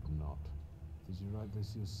 I hope not. Did you write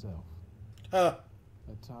this yourself? A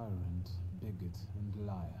tyrant, bigot, and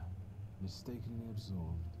liar, mistakenly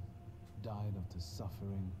absolved, died after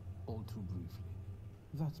suffering all too briefly.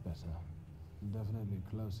 That's better. Definitely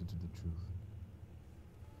closer to the truth.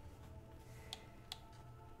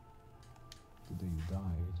 The day you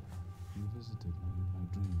died, you visited me in my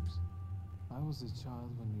dreams. I was a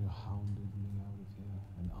child when you hounded me out of here,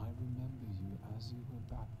 and I remember you as you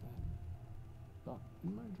were back then. But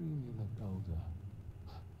in my dream you looked older.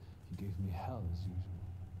 You gave me hell as usual.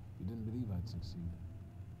 You didn't believe I'd succeed.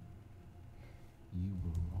 You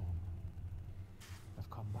were wrong. I've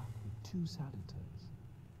come back with 2 salutars.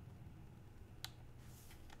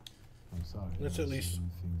 I'm sorry. Let's at least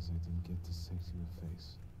things I didn't get to say to your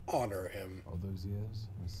face. Honor him. All those years,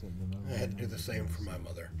 I said them over. I had to do the same for my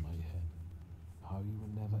mother. In my head. How you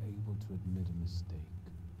were never able to admit a mistake.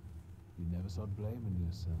 You never sought blame in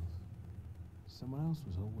yourself. Someone else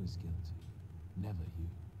was always guilty. Never you.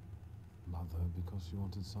 Mother, because she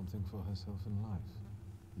wanted something for herself in life.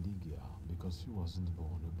 Ligia, because she wasn't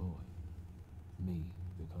born a boy. Me,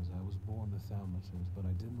 because I was born a Thaumaturge, but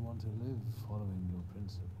I didn't want to live following your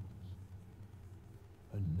principles.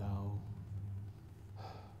 And now...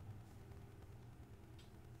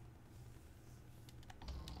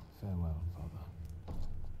 Farewell, Father.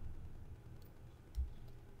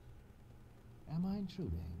 Am I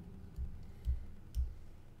intruding?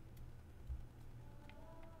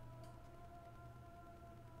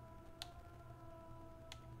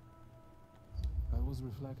 I was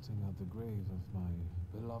reflecting at the grave of my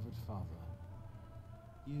beloved father.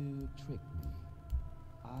 You tricked me.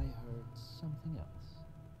 I heard something else.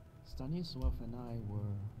 Stanisław and I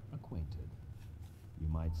were acquainted. You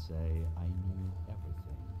might say I knew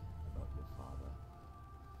everything about your father.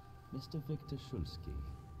 Mr. Victor Szulski,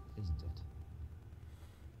 isn't it?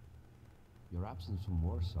 Your absence from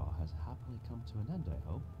Warsaw has happily come to an end, I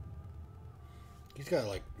hope. He's got,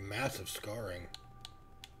 like, massive scarring.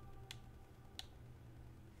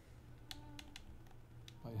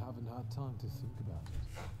 I haven't had time to think about it.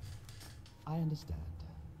 I understand.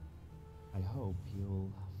 I hope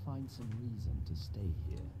you'll find some reason to stay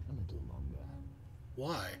here a little longer.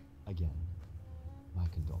 Why? Again, my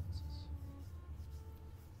condolences.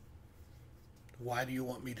 Why do you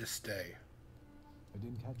want me to stay? I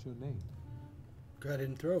didn't catch your name. Go ahead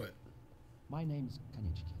and throw it. My name's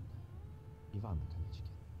Kanichkin. Ivan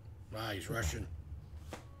Kanichkin. Ah, he's Russian.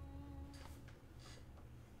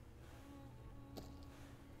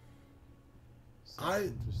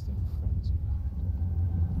 Interesting friends you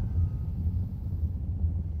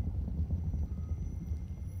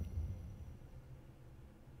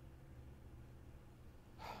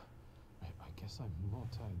had. I guess I'm more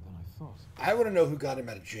tired than I thought. I want to know who got him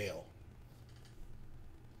out of jail.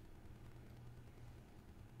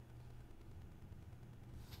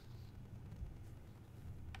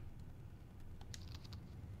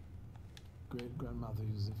 Great-grandmother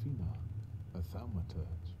Josefina, a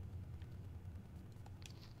Thaumaturge.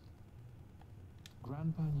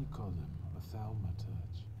 Grandpa Nikodem, a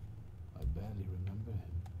Thaumaturge. I barely remember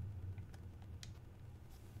him.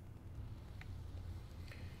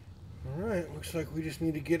 Alright, looks like we just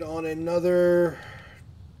need to get on another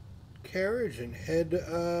carriage and head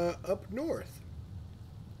up north.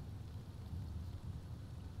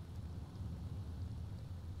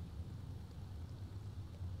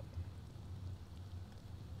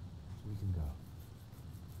 can go.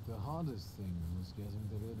 The hardest thing was getting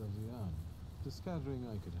rid of the urn. The scattering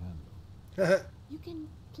I could handle. You can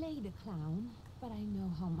play the clown, but I know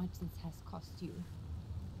how much this has cost you.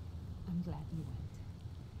 I'm glad you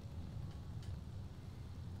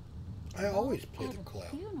went. I always play the clown.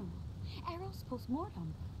 Funeral. Eros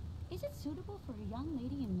postmortem. Is it suitable for a young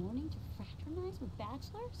lady in mourning to fraternize with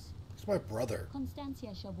bachelors? It's my brother.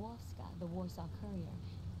 Konstancja Szabłowska, the Warsaw Courier.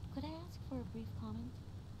 Could I ask for a brief comment?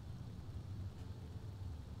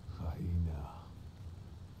 Hyena.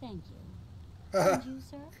 Thank you. And you,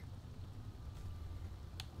 sir?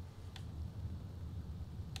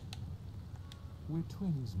 We're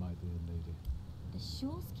twins, my dear lady. The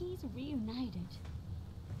Shulskis reunited.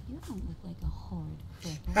 You don't look like a horrid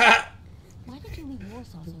cripple. Why did you leave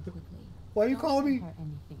Warsaw so quickly? Why are you Don't calling send me her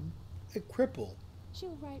anything. a cripple?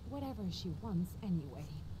 She'll write whatever she wants anyway.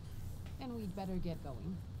 And we'd better get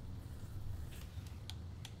going.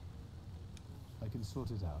 I can sort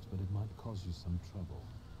it out, but it might cause you some trouble.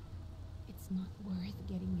 It's not worth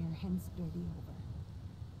getting your hands dirty over.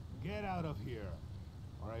 Get out of here,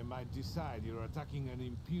 or I might decide you're attacking an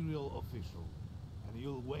Imperial official, and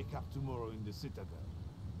you'll wake up tomorrow in the Citadel.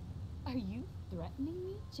 Are you threatening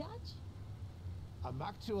me, Judge? I'm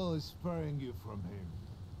actually spurring you from him.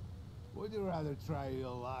 Would you rather try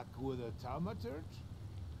your luck with a Thaumaturge?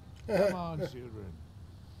 Come on, children.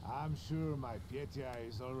 I'm sure my Pietia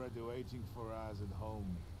is already waiting for us at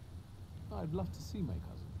home. I'd love to see my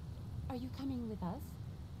cousin. Are you coming with us?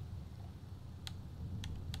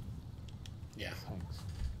 Yeah. Thanks.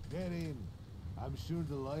 Get in. I'm sure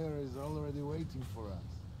the lawyer is already waiting for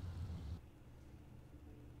us.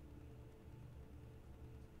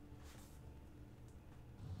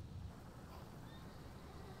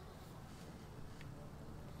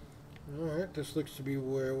 Alright, this looks to be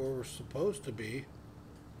where we're supposed to be.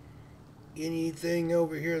 Anything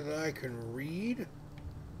over here that I can read?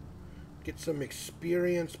 Get some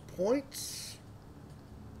experience points?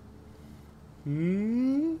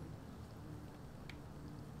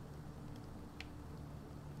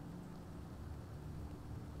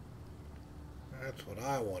 That's what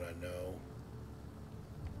I want to know.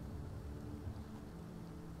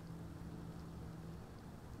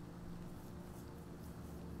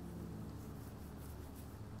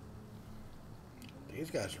 These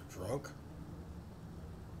guys are drunk.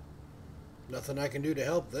 Nothing I can do to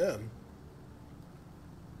help them.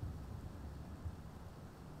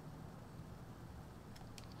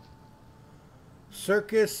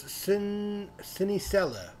 Circus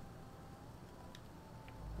Cinicella.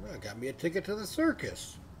 Well, got me a ticket to the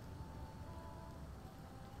circus.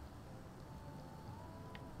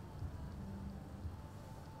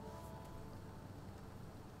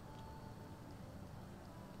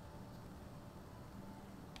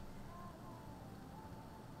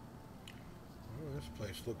 Oh, this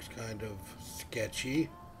place looks kind of sketchy.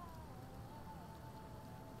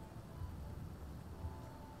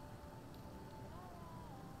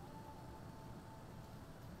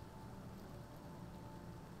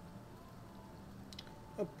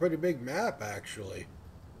 A pretty big map, actually.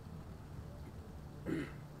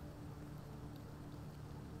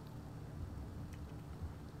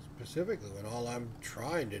 Specifically when all I'm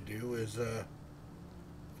trying to do is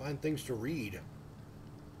find things to read.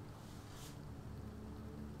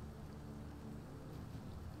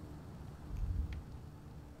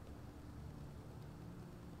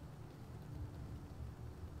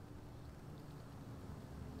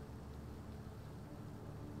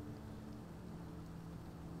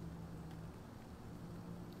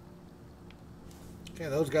 Yeah,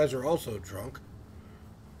 those guys are also drunk.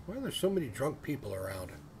 Why are there so many drunk people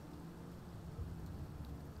around?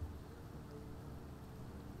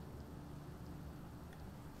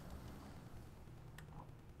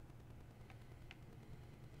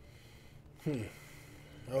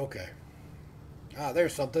 Okay. Ah,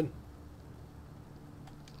 there's something.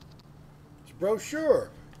 It's a brochure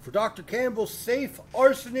for Dr. Campbell's safe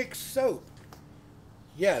arsenic soap.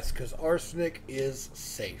 Yes, because arsenic is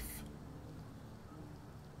safe.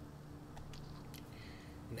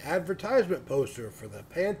 An advertisement poster for the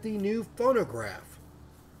Panthy new phonograph.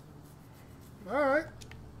 Alright.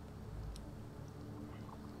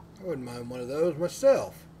 I wouldn't mind one of those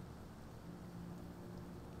myself.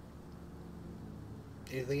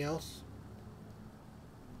 Anything else?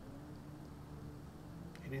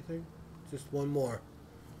 Anything? Just one more.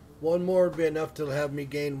 One more would be enough to have me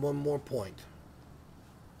gain one more point.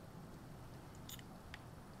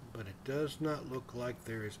 But it does not look like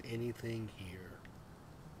there is anything here.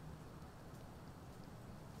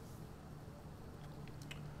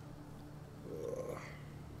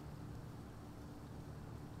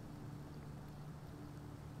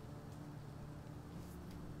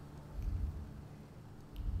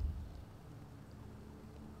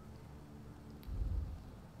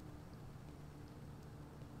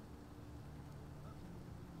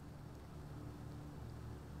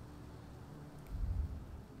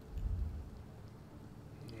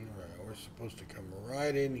 supposed to come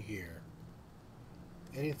right in here.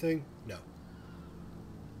 Anything? No.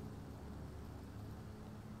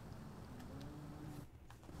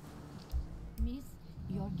 Miss,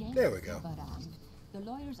 your guests There we go. have arrived. The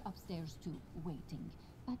lawyer's upstairs too, waiting.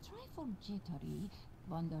 A trifle jittery.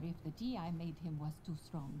 Wonder if the tea I made him was too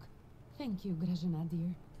strong. Thank you, Grajana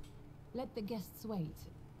dear. Let the guests wait.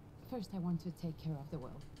 First, I want to take care of the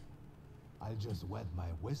will. I'll just wet my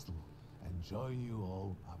whistle and join you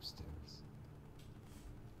all upstairs.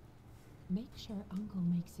 Make sure Uncle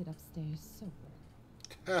makes it upstairs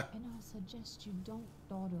sober. And I'll suggest you don't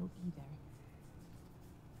dawdle either.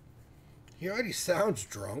 He already sounds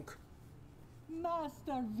drunk.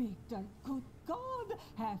 Master Victor, good God!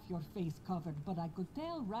 Half your face covered, but I could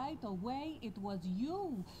tell right away it was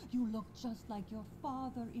you. You look just like your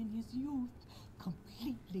father in his youth.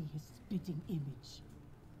 Completely his spitting image.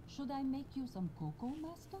 Should I make you some cocoa,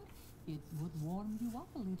 Master? It would warm you up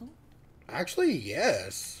a little. Actually,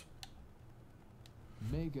 yes.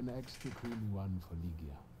 Make an extra creamy one for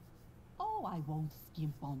Ligia. Oh, I won't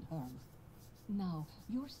skimp on her. Now,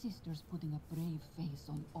 your sister's putting a brave face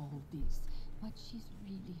on all this, but she's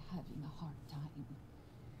really having a hard time.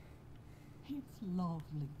 It's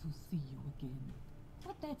lovely to see you again.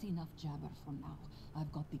 But that's enough jabber for now.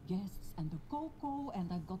 I've got the guests and the cocoa,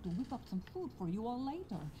 and I've got to whip up some food for you all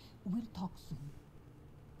later. We'll talk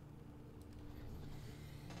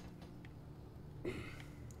soon.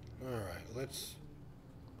 Alright, let's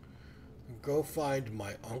go find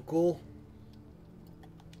my uncle.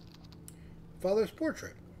 Father's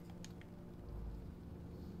portrait.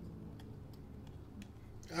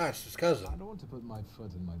 Ah, it's his cousin. I don't want to put my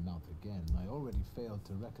foot in my mouth again. I already failed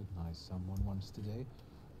to recognize someone once today,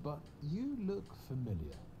 but you look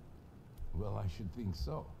familiar. Well, I should think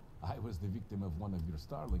so. I was the victim of one of your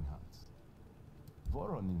starling hunts.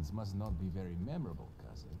 Voronins must not be very memorable,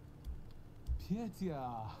 cousin.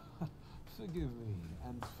 Pietia, forgive me,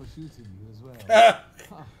 and for shooting you as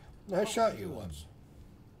well. I shot you once.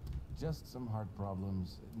 Just some heart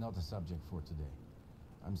problems, not a subject for today.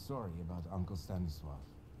 I'm sorry about Uncle Stanislav.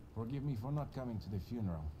 Forgive me for not coming to the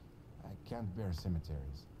funeral. I can't bear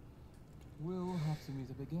cemeteries. We'll have to meet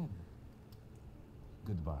up again.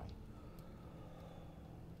 Goodbye.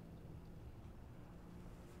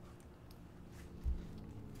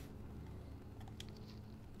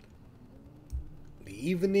 The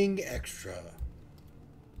evening extra.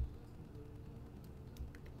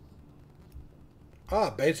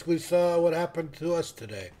 Basically saw what happened to us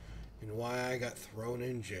today and why I got thrown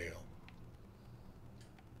in jail.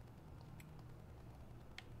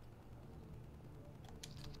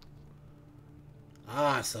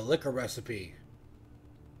 It's a liquor recipe.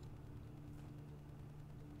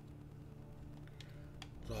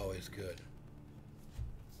 It's always good.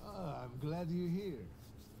 I'm glad you're here.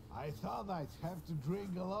 I thought I'd have to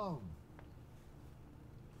drink alone.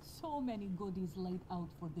 So many goodies laid out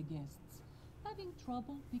for the guests. Having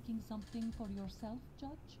trouble picking something for yourself,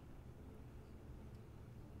 Judge?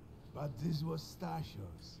 But this was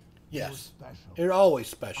Stashio's. Yes. It was special. They're always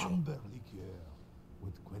special. Amber liqueur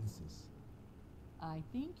with quinces. I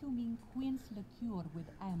think you mean quince liqueur with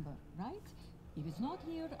amber, right? If it's not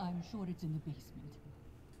here, I'm sure it's in the basement.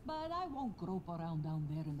 But I won't grope around down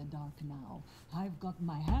there in the dark now. I've got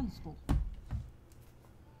my hands full.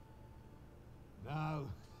 Now,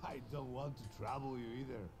 I don't want to trouble you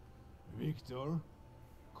either. Victor,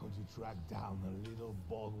 could you track down a little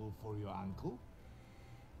bottle for your uncle?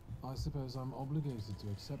 I suppose I'm obligated to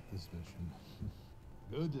accept this mission.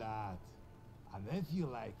 Good lad. A nephew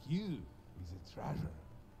like you is a treasure.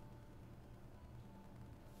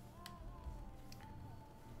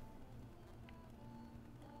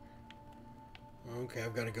 Okay,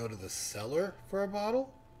 I've got to go to the cellar for a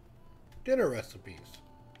bottle. Dinner recipes.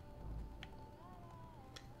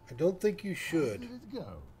 I don't think you should. How did it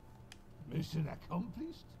go? Mission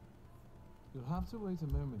accomplished? You'll have to wait a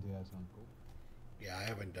moment yet, Uncle. Yeah, I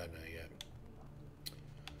haven't done that yet.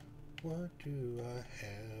 What do I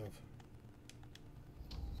have?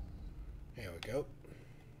 There we go.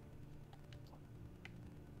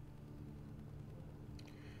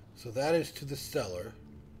 So that is to the cellar.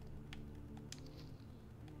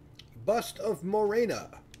 Bust of Morena.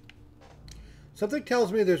 Something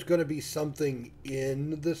tells me there's going to be something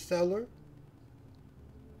in the cellar.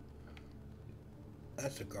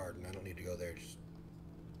 That's a garden. I don't need to go there. Just...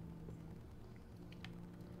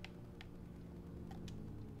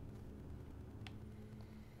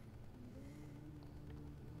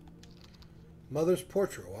 Mother's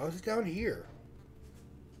portrait. Why was it down here?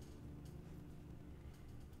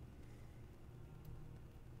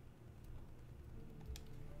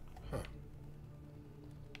 Huh.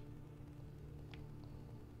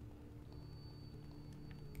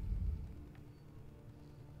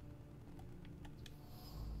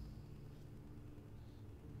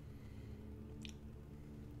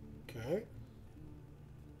 Alright.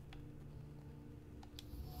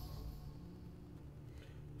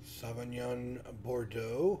 Sauvignon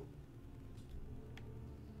Bordeaux.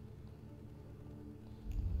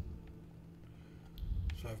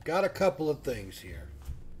 So I've got a couple of things here.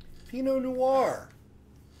 Pinot Noir.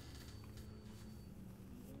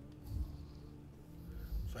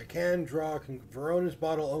 So I can draw Verona's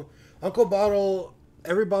bottle. Uncle Bottle.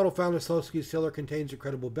 Every bottle found in Slowski's cellar contains a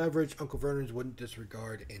credible beverage. Uncle Vernon's wouldn't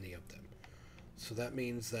disregard any of them. So that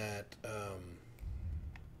means that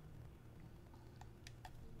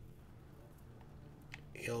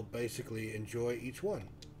he'll basically enjoy each one.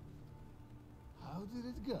 How did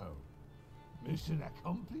it go? Mission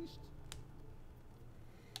accomplished?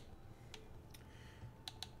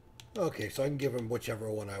 Okay, so I can give him whichever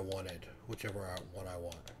one I wanted. Whichever one I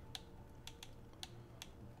want.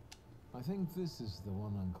 I think this is the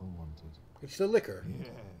one Uncle wanted. It's the liquor.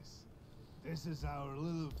 Yes. This is our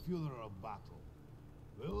little funeral battle.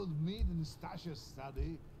 We would meet in Stasha's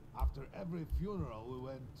study after every funeral we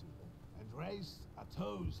went to and raise a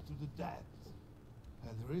toast to the dead.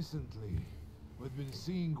 And recently, we've been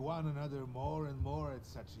seeing one another more and more at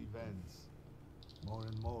such events. More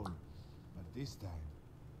and more. But this time,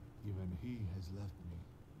 even he has left me.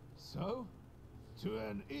 So, to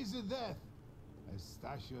an easy death, as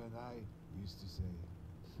Stasha and I used to say.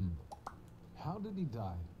 How did he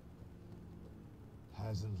die?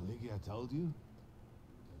 Hasn't Lygia told you?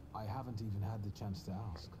 I haven't even had the chance to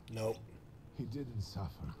ask. Nope. He didn't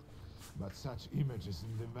suffer, but such images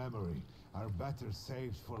in the memory are better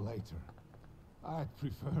saved for later. I'd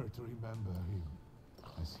prefer to remember him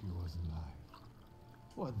as he was alive.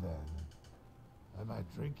 What then? Am I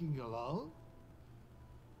drinking alone?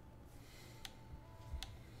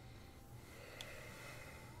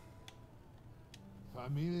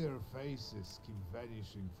 Familiar faces keep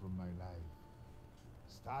vanishing from my life.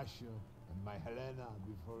 Stasio and my Helena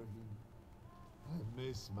before him. I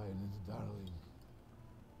miss my little darling.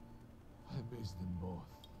 I miss them both.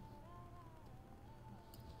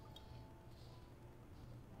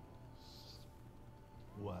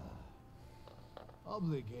 Well,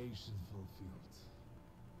 obligation fulfilled.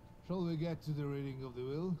 Shall we get to the reading of the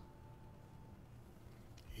will?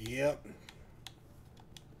 Yep.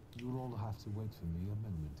 You'll all have to wait for me a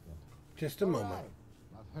moment yet. Just a moment. Right.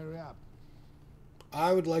 Now hurry up.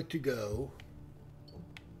 I would like to go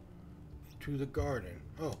to the garden.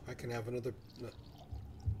 Oh, I can have another...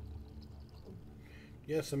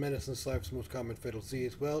 Yes, a medicine's life's most common fatal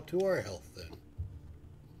disease. Well, to our health, then.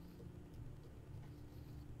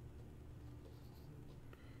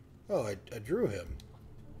 Oh, I drew him.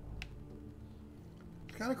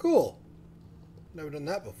 It's kind of cool. Never done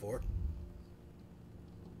that before.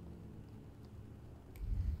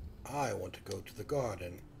 I want to go to the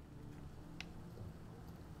garden.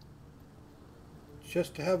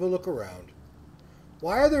 Just to have a look around.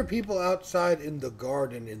 Why are there people outside in the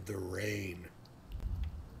garden in the rain?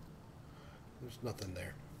 There's nothing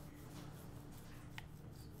there.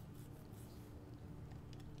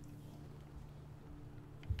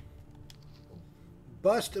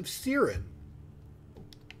 Bust of Siren.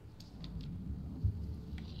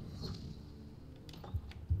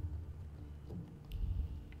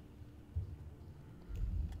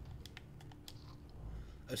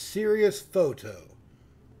 A serious photo.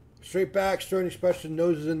 Straight back, stern expression,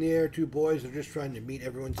 noses in the air. Two boys are just trying to meet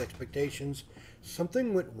everyone's expectations.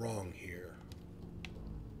 Something went wrong here.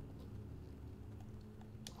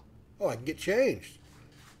 Oh, I can get changed.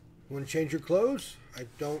 You want to change your clothes? I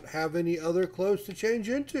don't have any other clothes to change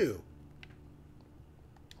into.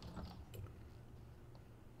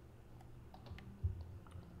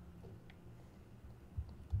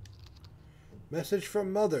 Message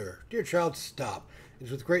from Mother. Dear child, stop. It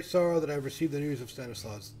is with great sorrow that I have received the news of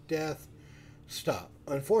Stanislaus' death. Stop.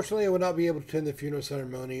 Unfortunately, I will not be able to attend the funeral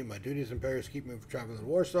ceremony. My duties in Paris keep me from traveling to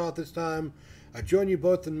Warsaw at this time. I join you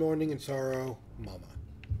both in mourning and sorrow, Mama.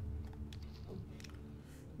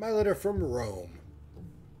 My letter from Rome.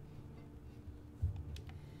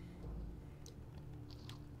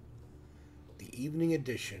 The evening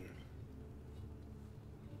edition.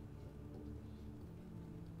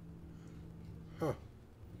 Huh.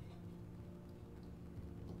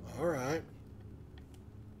 All right.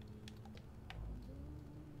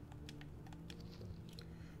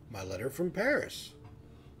 My letter from Paris.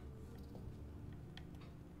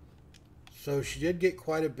 So she did get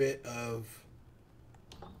quite a bit of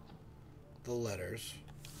the letters.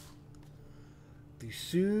 The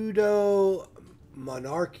Pseudo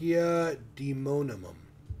Monarchia Demonimum.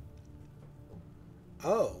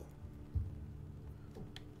 Oh.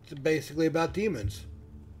 It's basically about demons.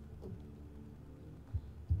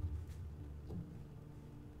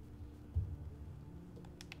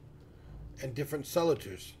 and different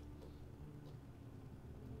solitures.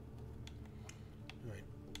 Alright.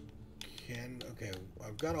 Okay,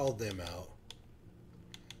 I've got all them out.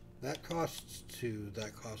 That costs 2,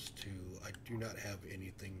 that costs 2. I do not have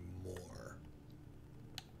anything more.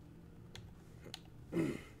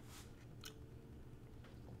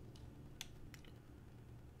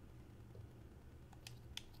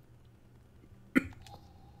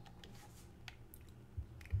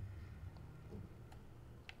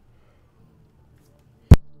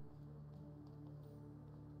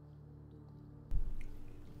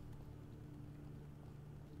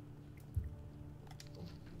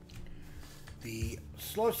 The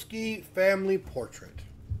Slosky family portrait.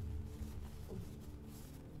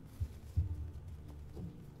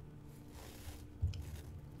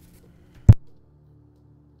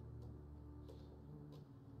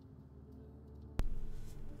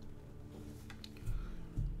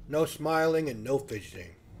 No smiling and no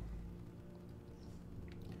fidgeting.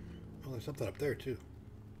 Oh, there's something up there too.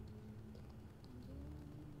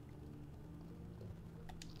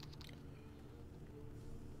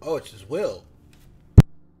 Oh, it's his will.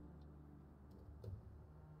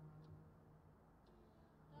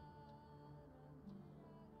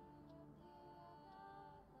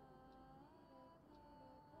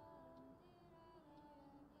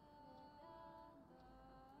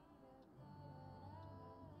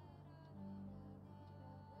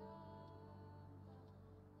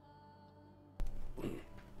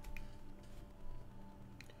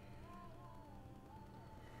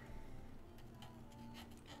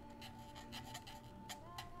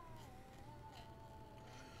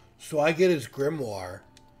 So I get his grimoire.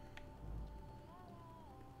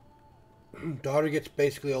 Daughter gets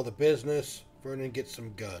basically all the business. Vernon gets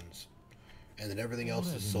some guns. And then everything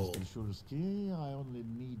else is sold. Mr. Shulsky, I only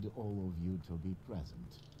need all of you to be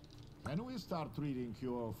present. Can we start reading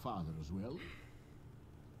your father's will?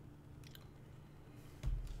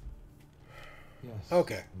 Yes.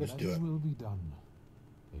 Okay, let's do it. Will be done.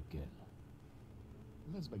 Again.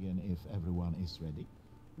 Let's begin if everyone is ready.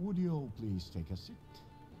 Would you all please take a seat?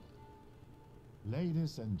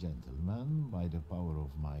 Ladies and gentlemen, by the power of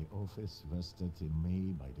my office vested in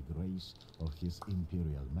me by the grace of His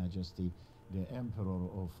Imperial Majesty, the Emperor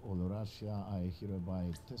of all Russia, I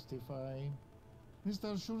hereby testify.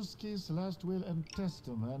 Mr. Shulsky's last will and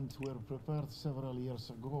testament were prepared several years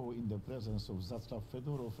ago in the presence of Zaslav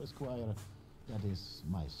Fedorov, Esquire, that is,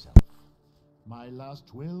 myself. My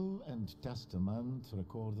last will and testament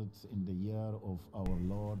recorded in the year of our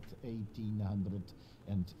Lord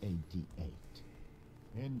 1888.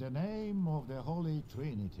 In the name of the Holy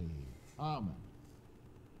Trinity. Amen.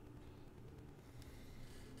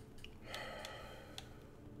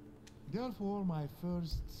 Therefore, my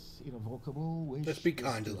first irrevocable wish Let's be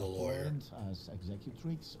kind to the lawyer. appoint as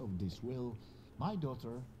executrix of this will my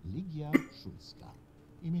daughter, Ligia Shulska.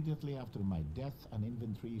 Immediately after my death, an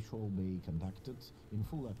inventory shall be conducted in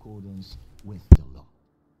full accordance with the law.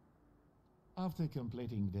 After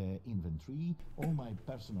completing the inventory, all my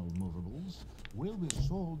personal movables will be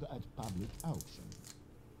sold at public auction.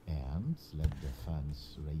 And let the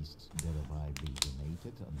funds raised thereby be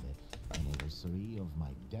donated on the anniversary of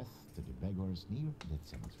my death to the beggars near the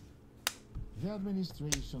cemetery. The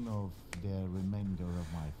administration of the remainder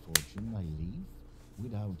of my fortune I leave,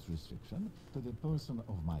 without restriction, to the person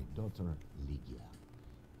of my daughter, Ligia.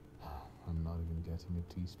 I'm not even getting a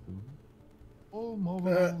teaspoon. All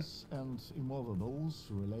movables and immovables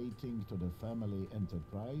relating to the family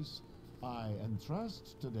enterprise I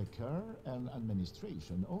entrust to the care and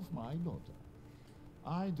administration of my daughter.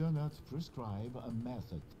 I do not prescribe a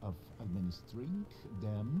method of administering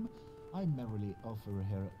them. I merely offer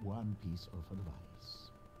her one piece of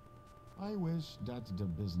advice. I wish that the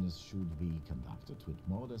business should be conducted with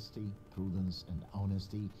modesty, prudence, and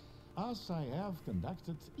honesty, as I have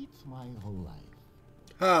conducted it my whole life.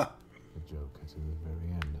 Ha! The joke to the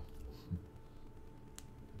very end.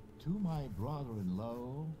 To my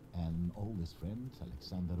brother-in-law and oldest friend,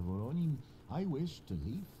 Alexander Voronin, I wish to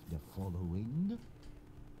leave the following.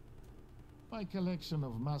 My collection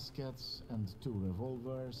of muskets and 2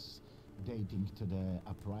 revolvers, dating to the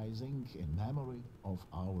uprising in memory of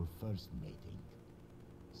our first meeting.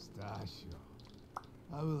 Stasio,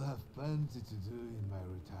 I will have plenty to do in my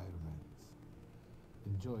retirement.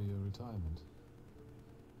 Enjoy your retirement.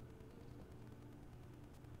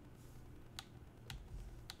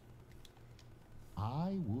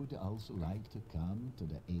 I would also like to come to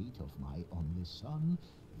the aid of my only son,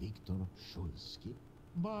 Viktor Shulsky,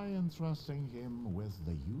 by entrusting him with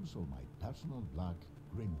the use of my personal black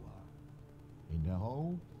grimoire, in the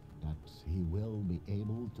hope that he will be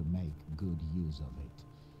able to make good use of it.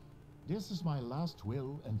 This is my last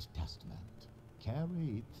will and testament.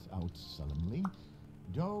 Carry it out solemnly,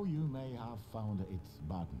 though you may have found it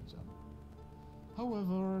burdensome.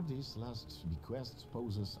 However, this last bequest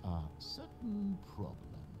poses a certain problem.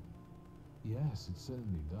 Yes, it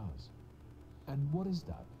certainly does. And what is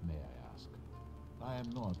that, may I ask? I am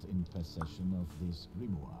not in possession of this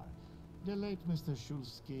grimoire. The late Mr.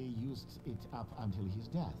 Shulsky used it up until his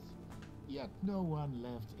death. Yet no one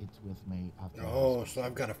left it with me after Oh, his so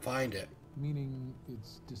I've got to find it. Meaning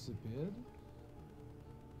it's disappeared?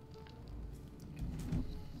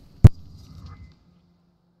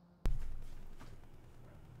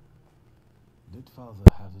 Did Father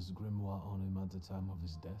have his grimoire on him at the time of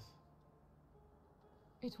his death?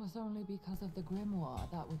 It was only because of the grimoire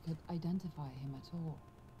that we could identify him at all.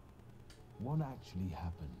 What actually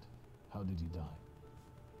happened? How did he die?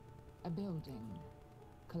 A building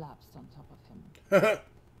collapsed on top of him.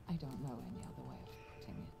 I don't know any other way of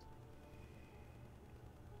putting it.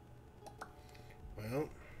 Well,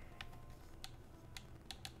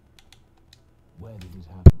 Where did it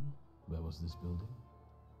happen? Where was this building?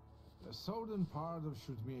 The southern part of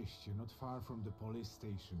Śródmieście, not far from the police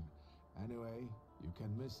station. Anyway, you can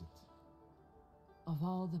miss it. Of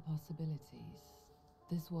all the possibilities,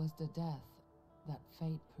 this was the death that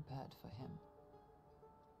fate prepared for him.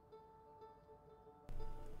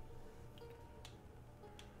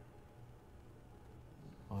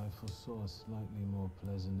 I foresaw a slightly more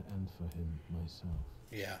pleasant end for him myself.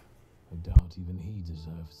 yeah. I doubt even he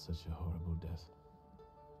deserved such a horrible death.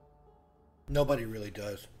 Nobody really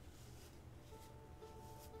does.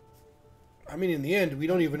 I mean, in the end, we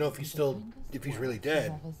don't even know if he's still, if he's really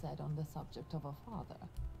dead. Ever said on the subject of a father?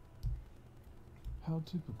 How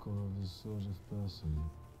typical of his sort of person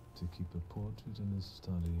to keep a portrait in his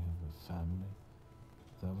study of a family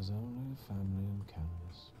that was only a family on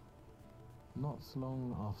canvas. Not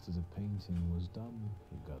long after the painting was done,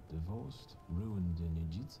 he got divorced, ruined in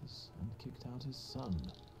Egyptus, and kicked out his son.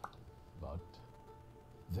 But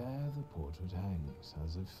there the portrait hangs,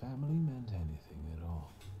 as if family meant anything at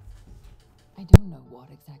all. I don't know what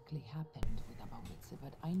exactly happened with Abowitzer,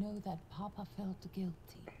 but I know that Papa felt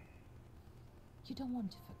guilty. You don't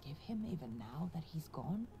want to forgive him even now that he's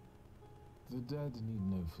gone? The dead need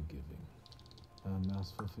no forgiving. And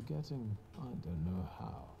as for forgetting, I don't know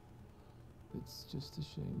how. It's just a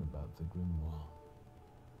shame about the grimoire.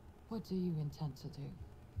 What do you intend to do?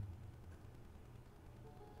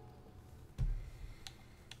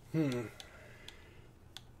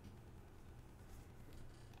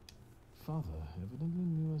 Father evidently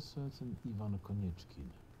knew a certain Ivan Konieczkin.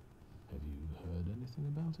 Have you heard anything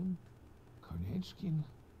about him? Konieczkin?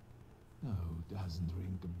 No, doesn't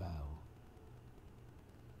ring a bell.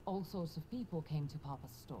 All sorts of people came to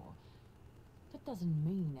Papa's store. That doesn't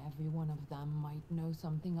mean every one of them might know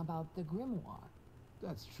something about the grimoire.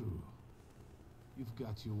 That's true. You've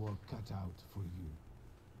got your work cut out for you.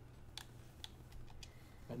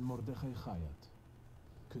 And Mordechai Chayat.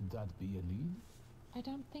 Could that be a lead? I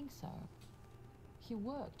don't think so. He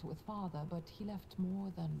worked with Father, but he left more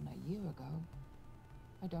than a year ago.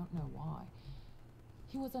 I don't know why.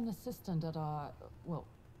 He was an assistant at our, well,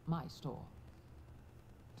 my store.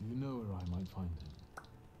 Do you know where I might find him?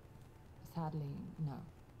 Sadly, no.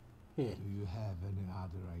 Do you have any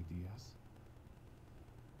other ideas?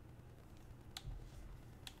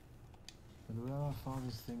 And where are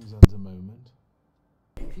Father's things at the moment?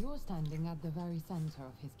 You're standing at the very center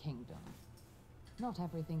of his kingdom. Not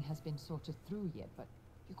everything has been sorted through yet, but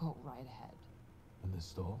you go right ahead. And the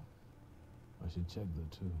store? I should check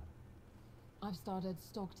that too. I've started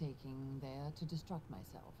stock taking there to distract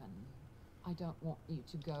myself, and I don't want you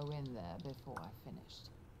to go in there before I've finished.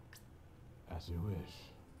 As you wish.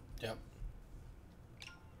 Yep.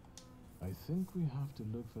 I think we have to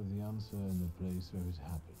look for the answer in the place where it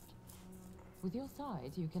happened. With your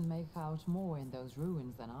sight, you can make out more in those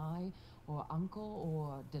ruins than I, or Uncle,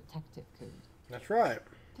 or Detective could. That's right.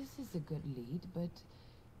 This is a good lead, but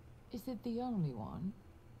is it the only one?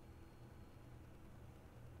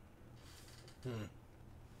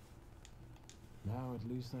 Now at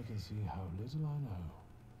least I can see how little I know.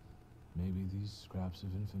 Maybe these scraps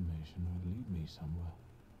of information will lead me somewhere.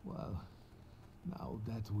 Well, now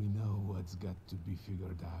that we know what's got to be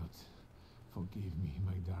figured out, forgive me,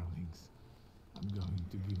 my darlings. I'm going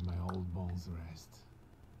to give my old bones a rest.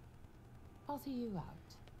 I'll see you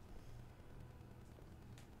out.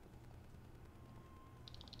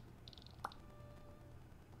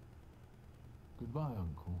 Goodbye,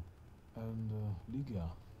 Uncle. And, Ligia.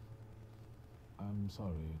 I'm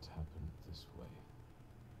sorry it happened this way.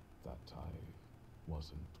 That I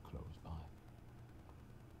wasn't close by.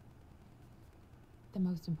 The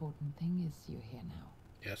most important thing is you're here now.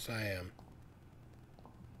 Yes, I am.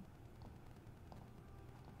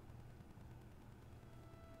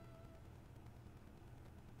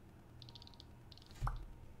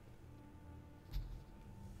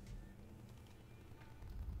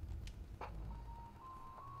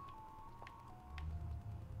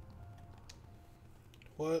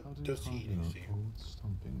 What How do you does find he your see? old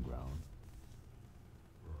stomping ground?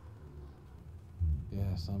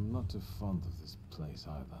 Yes, I'm not too fond of this place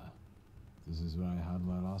either. This is where I had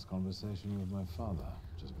my last conversation with my father,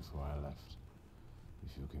 just before I left.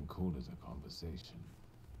 If you can call it a conversation.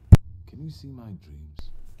 Can you see my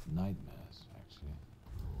dreams? Nightmares, actually.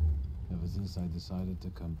 Ever since I decided to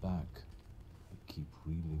come back, I keep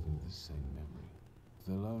reliving the same memory.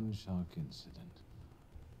 The loan shark incident.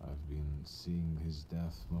 I've been seeing his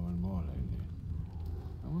death more and more lately.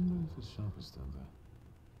 I wonder if his shop is still there.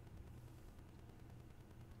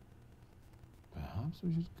 Perhaps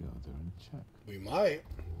we should go there and check. We might.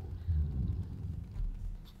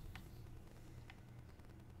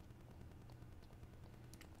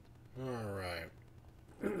 All right.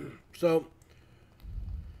 So,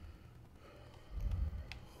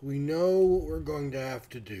 we know what we're going to have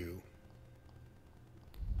to do.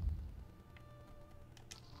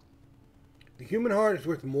 The human heart is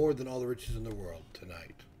worth more than all the riches in the world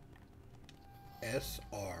tonight.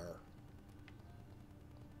 S.R.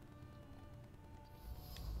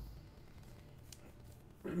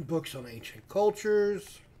 Books on ancient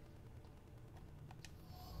cultures.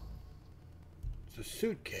 It's a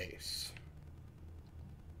suitcase.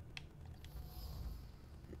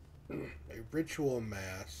 A ritual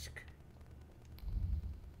mask.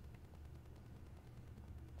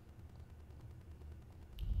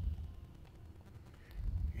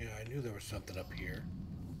 Yeah, I knew there was something up here.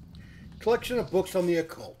 Collection of books on the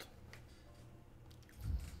occult.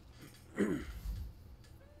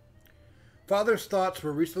 Father's thoughts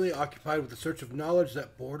were recently occupied with the search of knowledge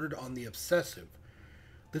that bordered on the obsessive.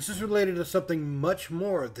 This is related to something much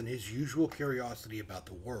more than his usual curiosity about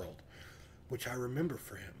the world, which I remember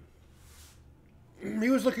for him. He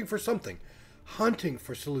was looking for something, hunting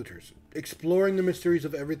for saluters, exploring the mysteries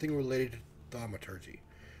of everything related to thaumaturgy.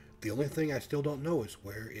 The only thing I still don't know is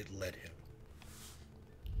where it led him.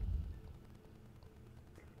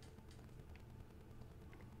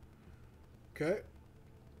 Okay.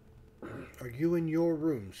 Are you in your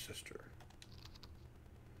room, sister?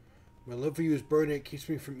 My love for you is burning. It keeps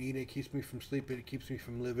me from eating. It keeps me from sleeping. It keeps me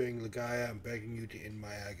from living. Ligaya, I'm begging you to end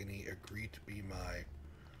my agony. Agree to be my...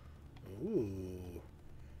 Ooh.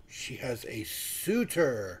 She has a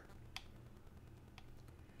suitor.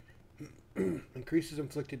 Increases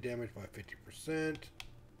inflicted damage by 50%.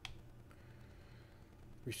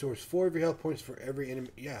 Restores 4 of your health points for every enemy.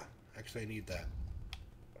 Yeah, actually I need that.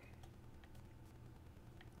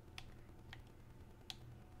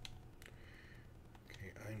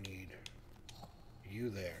 Okay, I need you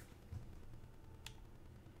there.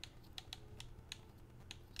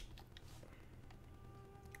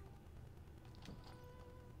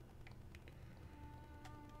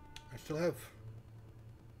 I still have...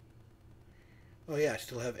 Oh yeah, I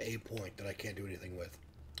still have a point that I can't do anything with.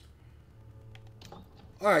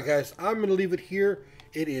 Alright guys, I'm going to leave it here.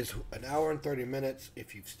 It is an hour and 30 minutes.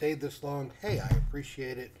 If you've stayed this long, hey, I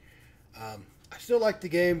appreciate it. I still like the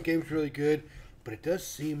game. Game's really good, but it does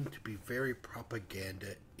seem to be very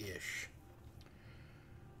propaganda-ish.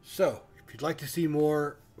 So, if you'd like to see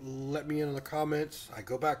more, let me know in the comments. I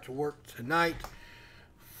go back to work tonight.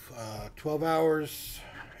 12 hours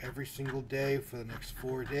every single day for the next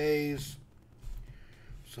 4 days.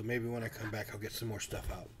 So maybe when I come back, I'll get some more stuff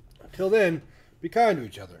out. Until then, be kind to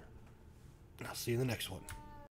each other. I'll see you in the next one.